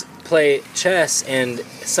 is play chess and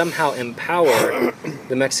somehow empower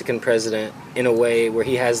the Mexican president in a way where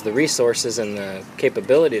he has the resources and the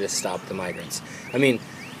capability to stop the migrants. I mean,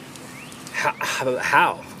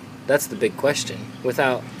 how? That's the big question.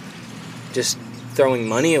 Without just throwing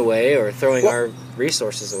money away or throwing our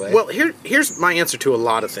resources away. Well, here's my answer to a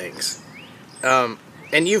lot of things.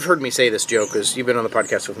 And you've heard me say this, Joe, because you've been on the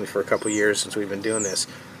podcast with me for a couple of years since we've been doing this.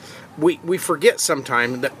 We forget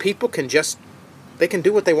sometimes that people can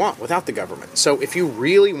do what they want without the government. So if you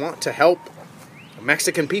really want to help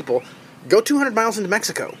Mexican people, go 200 miles into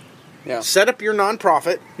Mexico. Yeah. Set up your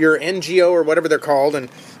nonprofit, your NGO or whatever they're called, and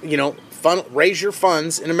raise your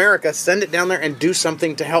funds in America. Send it down there and do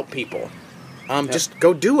something to help people. Just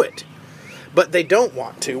go do it. But they don't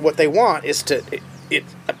want to. What they want is to. It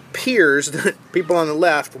appears that people on the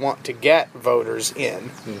left want to get voters in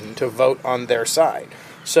to vote on their side.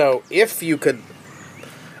 So if you could,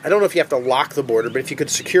 I don't know if you have to lock the border, but if you could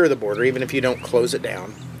secure the border, even if you don't close it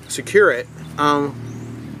down, secure it.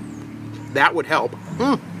 that would help.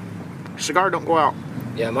 Cigar don't go out.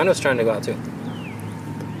 Yeah, mine was trying to go out too.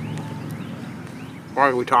 Why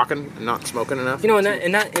are we talking and not smoking enough? You know,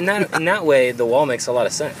 in that way, the wall makes a lot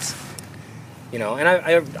of sense. You know, and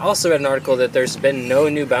I also read an article that there's been no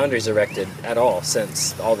new boundaries erected at all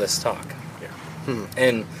since all this talk. Yeah.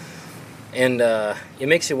 And it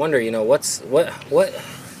makes you wonder, you know, what?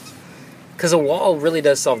 Because a wall really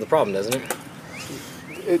does solve the problem, doesn't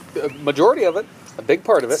it? A majority of it, a big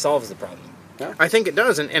part of It it. solves the problem. Yeah. I think it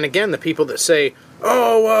does. And again, the people that say,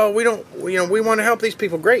 "Oh, well, we don't, we want to help these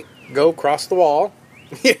people," great. Go cross the wall.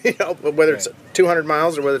 Whether it's 200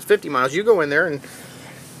 miles or whether it's 50 miles, you go in there and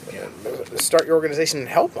start your organization and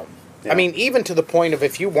help them. Yeah. I mean, even to the point of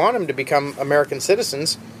if you want them to become American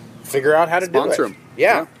citizens, figure out how to Sponsor do it. them.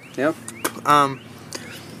 Yeah. Yeah.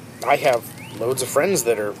 I have loads of friends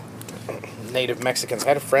that are native Mexicans. I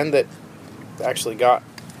had a friend that actually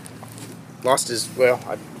lost his,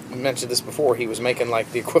 I mentioned this before, he was making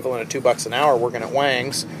like the equivalent of $2 an hour working at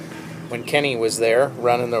Wang's when Kenny was there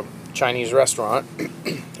running the Chinese restaurant.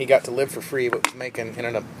 He got to live for free, but was making,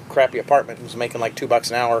 in a crappy apartment, he was making like $2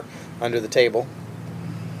 an hour under the table.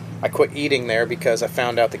 I quit eating there because I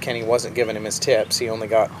found out that Kenny wasn't giving him his tips. He only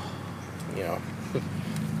got,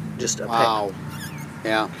 just a Wow.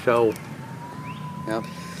 Yeah. So, Yeah.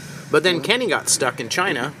 but then Kenny got stuck in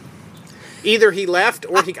China. Either he left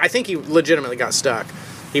or I think he legitimately got stuck.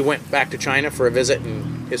 He went back to China for a visit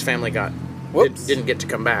and his family didn't get to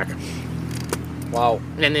come back. Wow.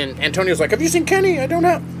 And then Antonio's like, "Have you seen Kenny? I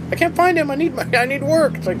can't find him. I need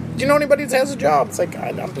work." It's like, "Do you know anybody that has a job?" It's like,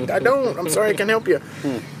 I don't. I'm sorry, I can't help you.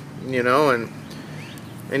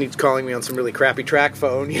 And he's calling me on some really crappy track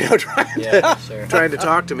phone, trying to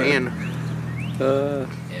talk to me, and Yeah.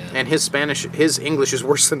 and his English is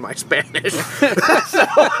worse than my Spanish.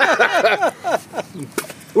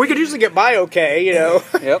 We could usually get by okay,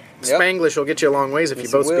 Yep. Spanglish will get you a long ways if Yes,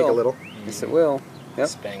 you both it speak a will. little. Yes, it will. Yep.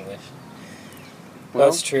 Spanglish. Well-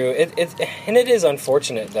 That's true. And it is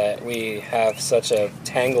unfortunate that we have such a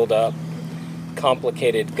tangled up,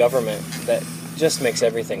 complicated government that just makes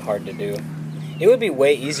everything hard to do. It would be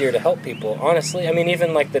way easier to help people, honestly. I mean,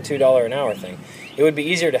 even like the $2 an hour thing. It would be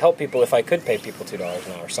easier to help people if I could pay people $2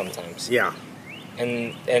 an hour sometimes. Yeah.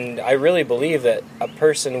 And I really believe that a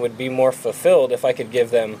person would be more fulfilled if I could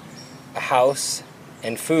give them a house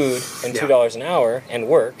and food and $2 an hour and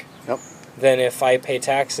work. Yep. Than if I pay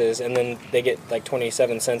taxes and then they get like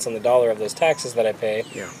 27 cents on the dollar of those taxes that I pay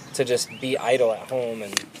to just be idle at home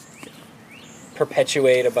and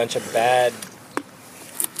perpetuate a bunch of bad,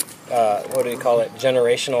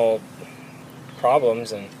 generational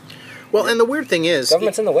problems. And Well, and the weird thing is,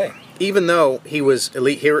 government's in the way. even though he was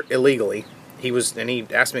here illegally, and he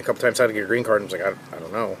asked me a couple times how to get a green card, and I was like, I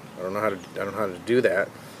don't know. I don't know how to do that.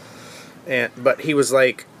 But he was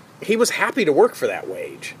like, he was happy to work for that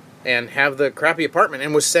wage and have the crappy apartment,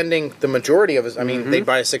 and was sending the majority of his, they'd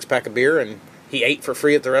buy a 6-pack of beer, and he ate for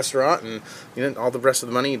free at the restaurant, and all the rest of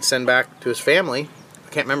the money he'd send back to his family. I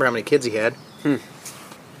can't remember how many kids he had.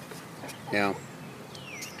 Yeah.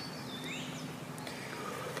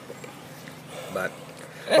 But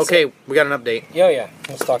That's okay, we got an update. Yeah.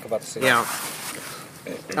 Let's talk about the cigar.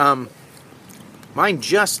 Yeah. Mine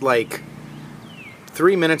just like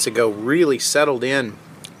 3 minutes ago really settled in,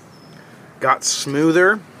 got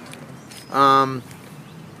smoother.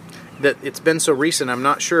 That it's been so recent, I'm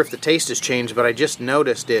not sure if the taste has changed, but I just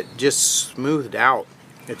noticed it just smoothed out.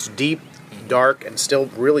 It's deep, dark, and still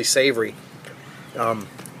really savory.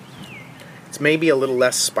 It's maybe a little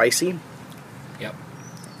less spicy. Yep.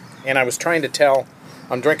 And I was trying to tell,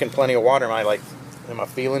 I'm drinking plenty of water. Am I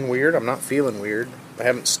feeling weird? I'm not feeling weird. I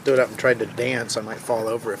haven't stood up and tried to dance. I might fall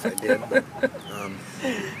over if I did. But,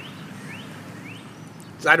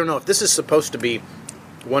 I don't know if this is supposed to be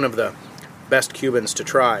one of the best Cubans to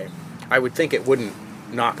try. I would think it wouldn't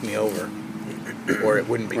knock me over, or it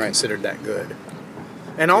wouldn't be considered that good.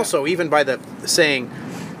 And also, even by the saying,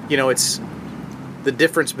 it's the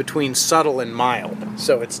difference between subtle and mild.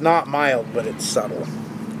 So it's not mild, but it's subtle.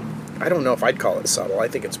 I don't know if I'd call it subtle. I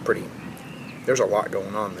think it's there's a lot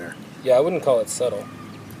going on there. Yeah, I wouldn't call it subtle.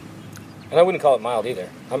 And I wouldn't call it mild either.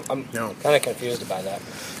 I'm No. kind of confused by that.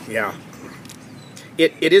 Yeah.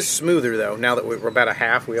 It is smoother, though, now that we're about a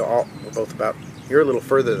half. We're both about... You're a little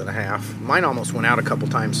further than a half. Mine almost went out a couple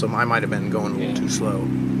times, so I might have been going a little too slow.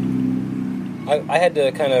 I had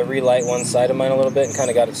to kind of relight one side of mine a little bit and kind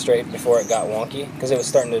of got it straight before it got wonky, because it was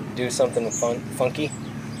starting to do something funky.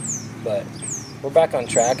 But we're back on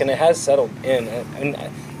track, and it has settled in. And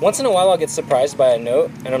once in a while I'll get surprised by a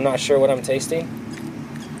note, and I'm not sure what I'm tasting.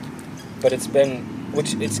 But it's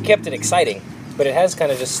kept it exciting. But it has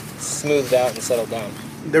kind of just smoothed out and settled down.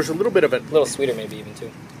 there's a little bit of a little sweeter, maybe even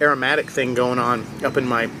too. aromatic thing going on up in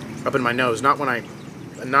my nose. Not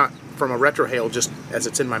from a retrohale, just as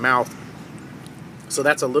it's in my mouth. So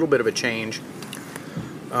that's a little bit of a change.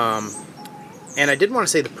 And I did want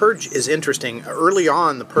to say the purge is interesting. Early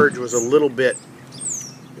on, the purge was a little bit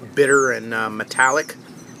bitter and metallic,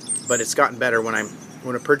 but it's gotten better when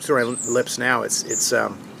it purges through my lips now.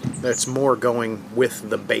 It's more going with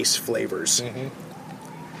the base flavors,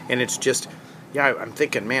 and it's just I'm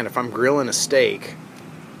thinking, man, if I'm grilling a steak,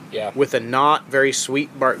 with a not very sweet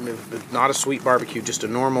not a sweet barbecue, just a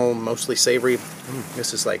normal, mostly savory,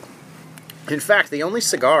 this is like. In fact, the only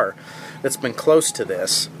cigar that's been close to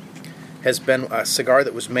this has been a cigar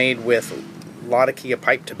that was made with Latakia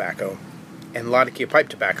pipe tobacco. And Latakia pipe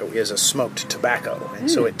tobacco is a smoked tobacco. And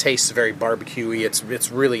so it tastes very barbecue-y.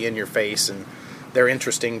 It's really in your face, and they're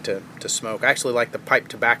interesting to smoke. I actually like the pipe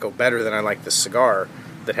tobacco better than I like the cigar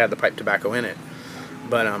that had the pipe tobacco in it.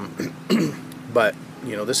 But,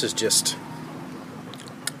 this is just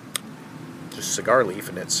cigar leaf,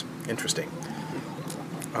 and it's interesting.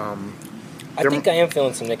 I think I am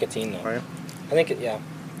feeling some nicotine, though. Are you? I think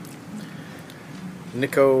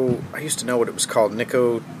I used to know what it was called.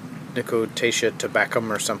 Nicotaceae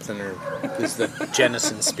tabacum or something, or is the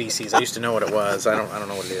Jenison species. I used to know what it was. I don't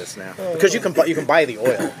know what it is now. Because you can buy the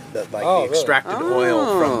oil, the extracted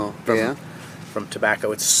oil from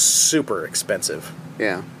tobacco. It's super expensive.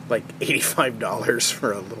 Yeah. Like $85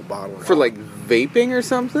 for a little bottle. For like vaping or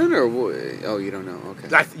something, or you don't know? Okay.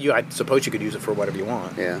 I suppose you could use it for whatever you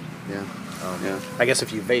want. Yeah. I guess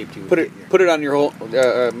if you vaped, you would put it on your whole,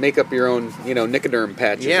 make up your own, Nicoderm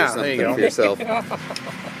patches or something there you go. for yourself. Put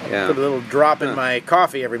a little drop in my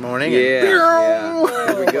coffee every morning. Yeah.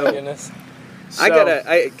 There we go. Goodness.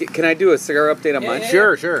 Can I do a cigar update on mine?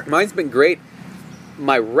 Sure. Mine's been great.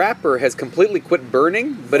 My wrapper has completely quit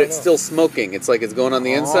burning, but it's still smoking. It's like it's going on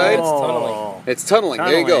the inside. It's tunneling.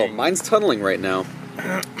 There you go. Mine's tunneling right now.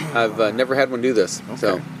 I've never had one do this,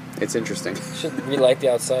 so it's interesting. Should relight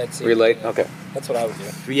the outside. Relight? Okay. That's what I would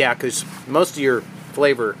do. Yeah, because most of your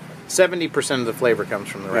flavor, 70% of the flavor comes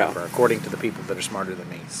from the wrapper, according to the people that are smarter than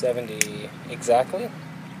me. 70 exactly?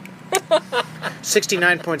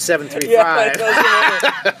 69.735.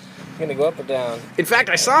 Yeah, gonna go up or down. In fact,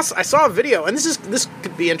 I saw a video, and this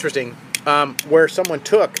could be interesting, where someone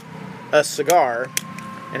took a cigar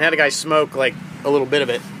and had a guy smoke like a little bit of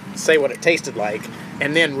it, say what it tasted like,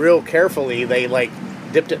 and then real carefully they like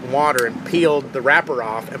dipped it in water and peeled the wrapper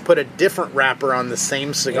off and put a different wrapper on the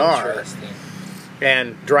same cigar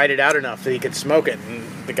and dried it out enough that he could smoke it. And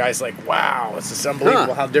the guy's like, "Wow, it's just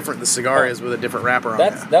unbelievable how different the cigar is with a different wrapper on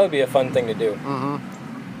it." That would be a fun thing to do.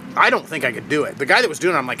 I don't think I could do it. The guy that was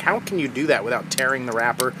doing it, I'm like, how can you do that without tearing the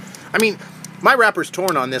wrapper? I mean, my wrapper's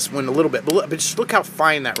torn on this one a little bit, but just look how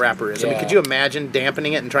fine that wrapper is. I mean, could you imagine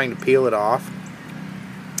dampening it and trying to peel it off?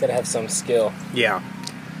 Gotta have some skill. Yeah.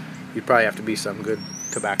 You'd probably have to be some good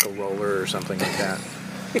tobacco roller or something like that.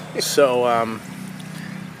 So,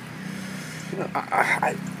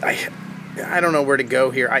 I don't know where to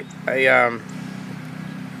go here.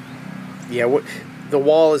 The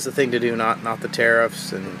wall is the thing to do, not the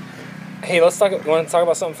tariffs. And hey, you want to talk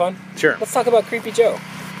about something fun? Sure. Let's talk about Creepy Joe.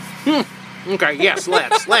 Okay, yes,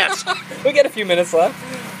 let's. We got a few minutes left.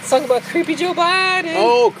 Let's talk about Creepy Joe Biden.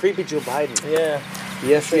 Oh, Creepy Joe Biden. Yeah.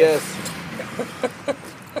 Yes.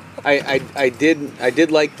 I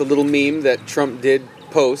did like the little meme that Trump did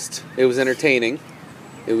post. It was entertaining.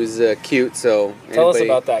 It was cute. So tell us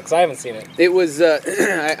about that, because I haven't seen it. It was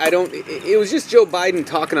It was just Joe Biden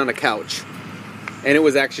talking on a couch, and it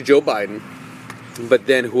was actually Joe Biden. But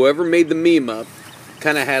then whoever made the meme up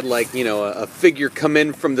kind of had like a figure come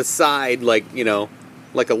in from the side, like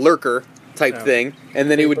like a lurker type thing,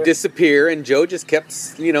 and then he would disappear, and Joe just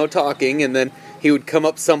kept talking, and then he would come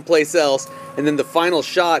up someplace else, and then the final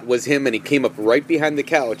shot was him, and he came up right behind the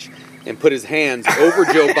couch and put his hands over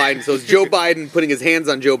Joe Biden. So it's Joe Biden putting his hands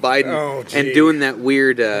on Joe Biden and doing that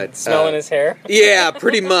weird smelling his hair. Yeah,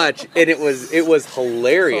 pretty much. And it was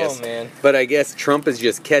hilarious. Oh man! But I guess Trump is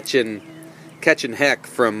just catching heck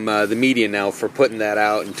from the media now for putting that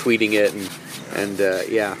out and tweeting it, and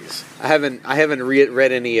yeah. I haven't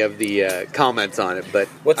read any of the comments on it, but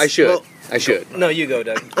I should. I should. No, you go,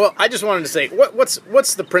 Doug. Well, I just wanted to say,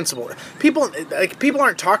 what's the principle? People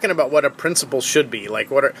aren't talking about what a principle should be. Like,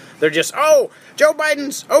 they're just, Joe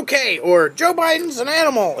Biden's okay, or Joe Biden's an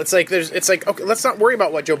animal. It's like okay, let's not worry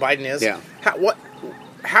about what Joe Biden is. Yeah.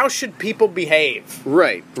 How should people behave?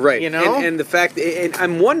 Right. And the fact, and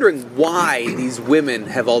I'm wondering why these women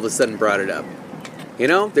have all of a sudden brought it up.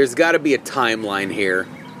 There's got to be a timeline here.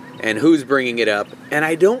 And who's bringing it up? And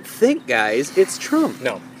I don't think, guys, it's Trump.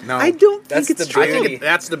 No. No. I don't That's think it's the true. I think beauty.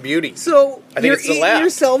 that's the beauty. So I think you're it's the eating left.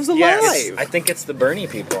 yourselves alive. Yes. I think it's the Bernie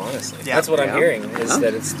people, honestly. Yeah. That's what Yeah. I'm hearing is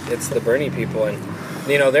that it's the Bernie people, and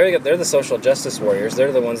they're the social justice warriors.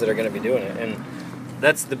 They're the ones that are going to be doing it, and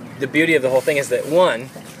that's the beauty of the whole thing is that one,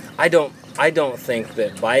 I don't think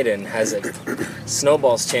that Biden has a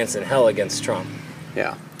snowball's chance in hell against Trump.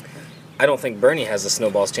 Yeah. I don't think Bernie has a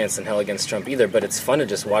snowball's chance in hell against Trump either. But it's fun to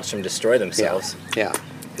just watch them destroy themselves. Yeah.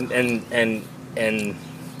 And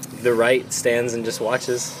the right stands and just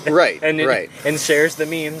watches. Right, and right. And shares the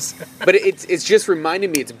memes. But it's just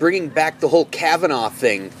reminding me. It's bringing back the whole Kavanaugh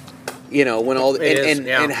thing. You know, when all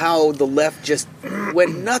and how the left just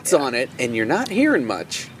went nuts on it, and you're not hearing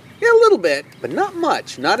much. Yeah, a little bit, but not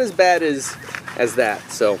much. Not as bad as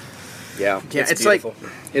that. So, yeah, Yeah, it's beautiful.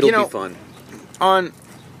 it'll you know, be fun. On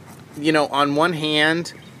one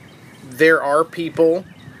hand, there are people.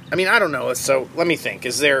 I mean, I don't know. So let me think.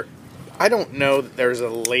 I don't know that there's a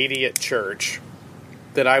lady at church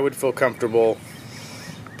that I would feel comfortable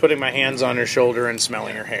putting my hands on her shoulder and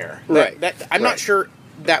smelling her hair. Right. I'm not sure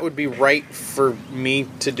that would be right for me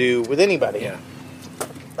to do with anybody.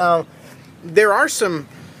 Yeah. There are some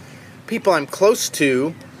people I'm close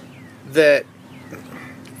to that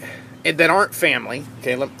aren't family.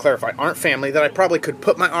 Okay, let me clarify. Aren't family that I probably could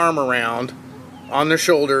put my arm around on their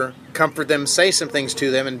shoulder, comfort them, say some things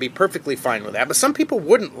to them, and be perfectly fine with that. But some people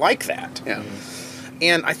wouldn't like that. Yeah.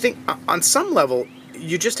 And I think on some level,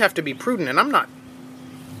 you just have to be prudent. And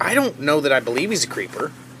I don't know that I believe he's a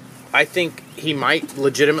creeper. I think he might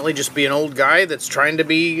legitimately just be an old guy that's trying to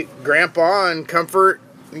be grandpa and comfort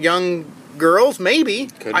young girls. Maybe.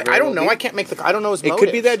 I don't know. I can't make I don't know his It motives.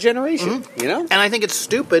 could be that generation. You know. And I think it's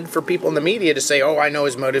stupid for people in the media to say, "Oh, I know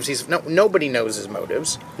his motives." Nobody knows his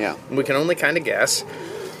motives. Yeah. We can only kind of guess.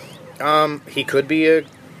 He could be a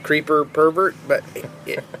creeper pervert, but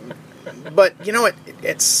but you know,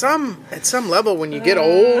 at some level, when you get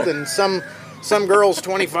old and some girl's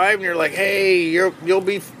 25 and you're like, "Hey, you'll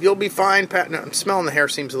be fine." Patting, smelling the hair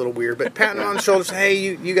seems a little weird, but patting on the shoulders, "Hey,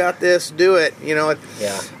 you got this. Do it." You know.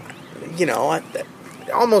 Yeah. You know, it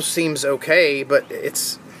almost seems okay, but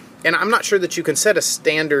it's. And I'm not sure that you can set a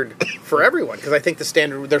standard for everyone, because I think the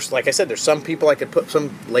standard, there's, like I said, there's some people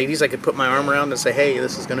some ladies I could put my arm around and say, "Hey,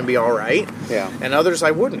 this is going to be all right." Yeah. And others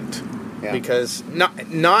I wouldn't. Yeah. Because,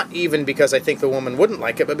 not even because I think the woman wouldn't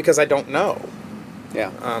like it, but because I don't know. Yeah.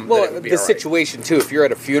 that it Well, would be the all right. situation too. If you're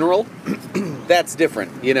at a funeral, that's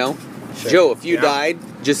different. You know. Sure. Joe, if you Yeah. died,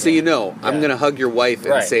 just so you know, I'm Yeah. going to hug your wife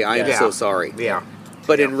and Right. say, "I am Yeah. so sorry." Yeah.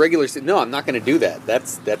 But in regular, no, I'm not going to do that.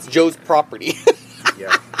 That's Joe's property.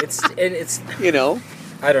 Yeah. It's You know.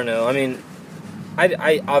 I don't know. I mean,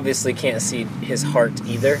 I obviously can't see his heart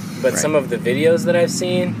either, but Right. some of the videos that I've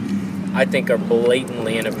seen, I think are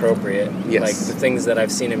blatantly inappropriate. Yes. Like the things that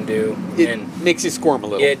I've seen him do, It and makes you squirm a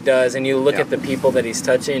little. it does. And you look Yeah. at the people that he's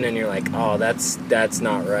touching, and you're like, oh, that's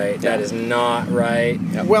not right. Yeah. That is not right.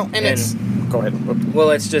 Yeah. Well, and And- it's. Go ahead. Well,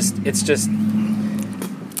 it's just.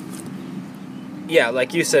 Yeah,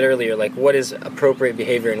 like you said earlier, like what is appropriate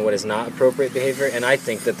behavior and what is not appropriate behavior, and I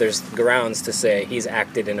think that there's grounds to say he's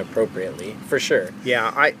acted inappropriately, for sure.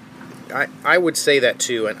 Yeah, I would say that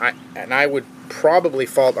too, and I would probably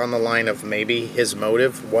fault on the line of maybe his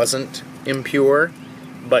motive wasn't impure,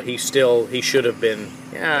 but he should have been.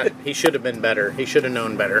 Yeah, he should have been better. He should have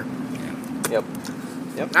known better. Yep.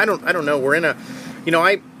 I don't know. We're in a, you know,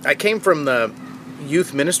 I came from the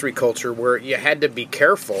youth ministry culture where you had to be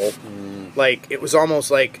careful. Like, it was almost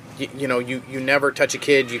like, you never touch a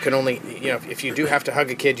kid. You can only, if you do have to hug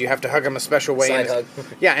a kid, you have to hug them a special way. Side And- hug.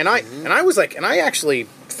 Yeah, and I was like, and I actually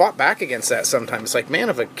fought back against that sometimes. It's like, man,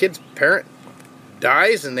 if a kid's parent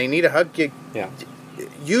dies and they need a hug, Yeah.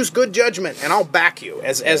 use good judgment and I'll back you.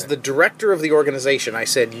 As the director of the organization, I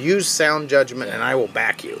said, use sound judgment and I will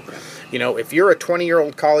back you. You know, if you're a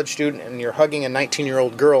 20-year-old college student and you're hugging a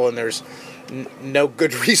 19-year-old girl and there's no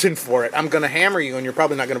good reason for it, I'm going to hammer you and you're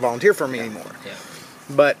probably not going to volunteer for me anymore. Yeah.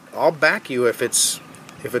 But I'll back you if it's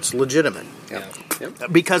legitimate. Yep.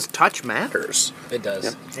 Yep. Because touch matters. It does.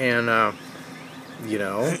 Yep. And,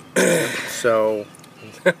 so...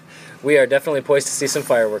 We are definitely poised to see some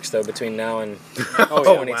fireworks, though, between now and Oh,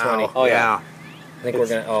 2020. wow. Oh, yeah. I think we're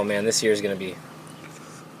going to... Oh, man, this year's going to be...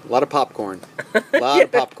 A lot of popcorn. A lot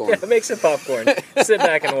of popcorn. Yeah, make some popcorn. Sit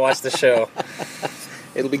back and watch the show.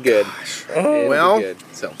 It'll be good. It'll Well- be good.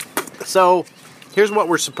 So, here's what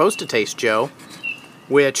we're supposed to taste, Joe,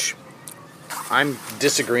 which I'm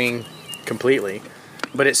disagreeing completely,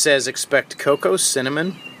 but it says expect cocoa,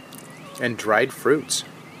 cinnamon, and dried fruits.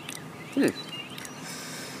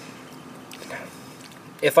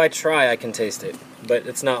 If I try, I can taste it, but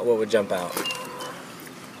it's not what would jump out.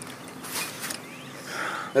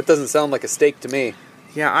 That doesn't sound like a steak to me.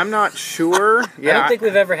 Yeah, I'm not sure. Yeah, I don't think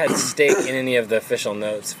we've ever had steak in any of the official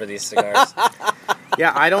notes for these cigars.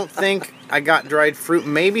 Yeah, I don't think I got dried fruit.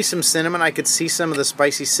 Maybe some cinnamon. I could see some of the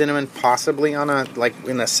spicy cinnamon possibly on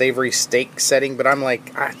in a savory steak setting. But I'm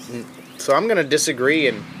like, so I'm going to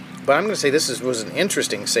disagree. But I'm going to say this was an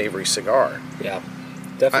interesting savory cigar. Yeah,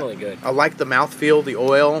 definitely good. I like the mouthfeel, the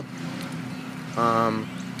oil.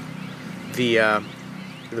 The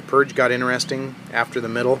purge got interesting after the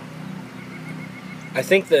middle. I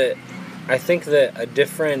think that a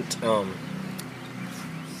different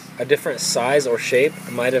size or shape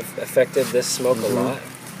might have affected this smoke a lot.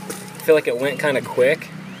 I feel like it went kind of quick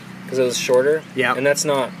because it was shorter. Yeah, and that's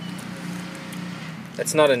not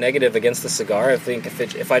a negative against the cigar. I think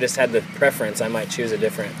if I just had the preference, I might choose a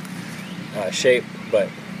different shape. But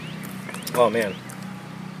oh man,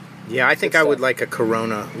 yeah, I think I would like a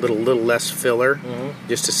Corona, little less filler,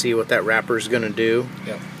 just to see what that wrapper's going to do.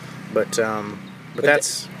 Yeah, but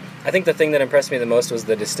that's. I think the thing that impressed me the most was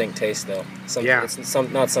the distinct taste, though. Yeah. It's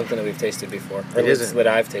not something that we've tasted before. Or It isn't. that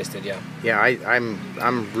I've tasted, yeah. Yeah,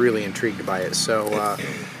 I'm really intrigued by it. So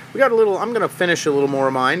we got a little. I'm going to finish a little more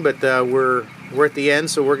of mine, but we're at the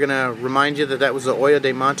end, so we're going to remind you that was the Olla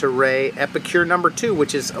de Monterrey Epicure number 2,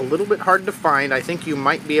 which is a little bit hard to find. I think you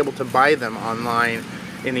might be able to buy them online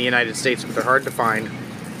in the United States, but they're hard to find.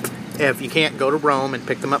 If you can't, go to Rome and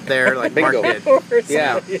pick them up there, like Mark Bingo. did.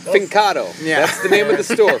 Yeah, Fincado. Yeah. That's the name of the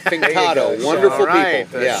store. Fincado. Wonderful All right.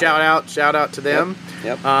 people. Yeah. Shout out to them.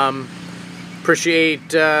 Yep.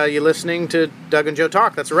 Appreciate you listening to Doug and Joe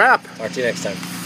talk. That's a wrap. Talk to you next time.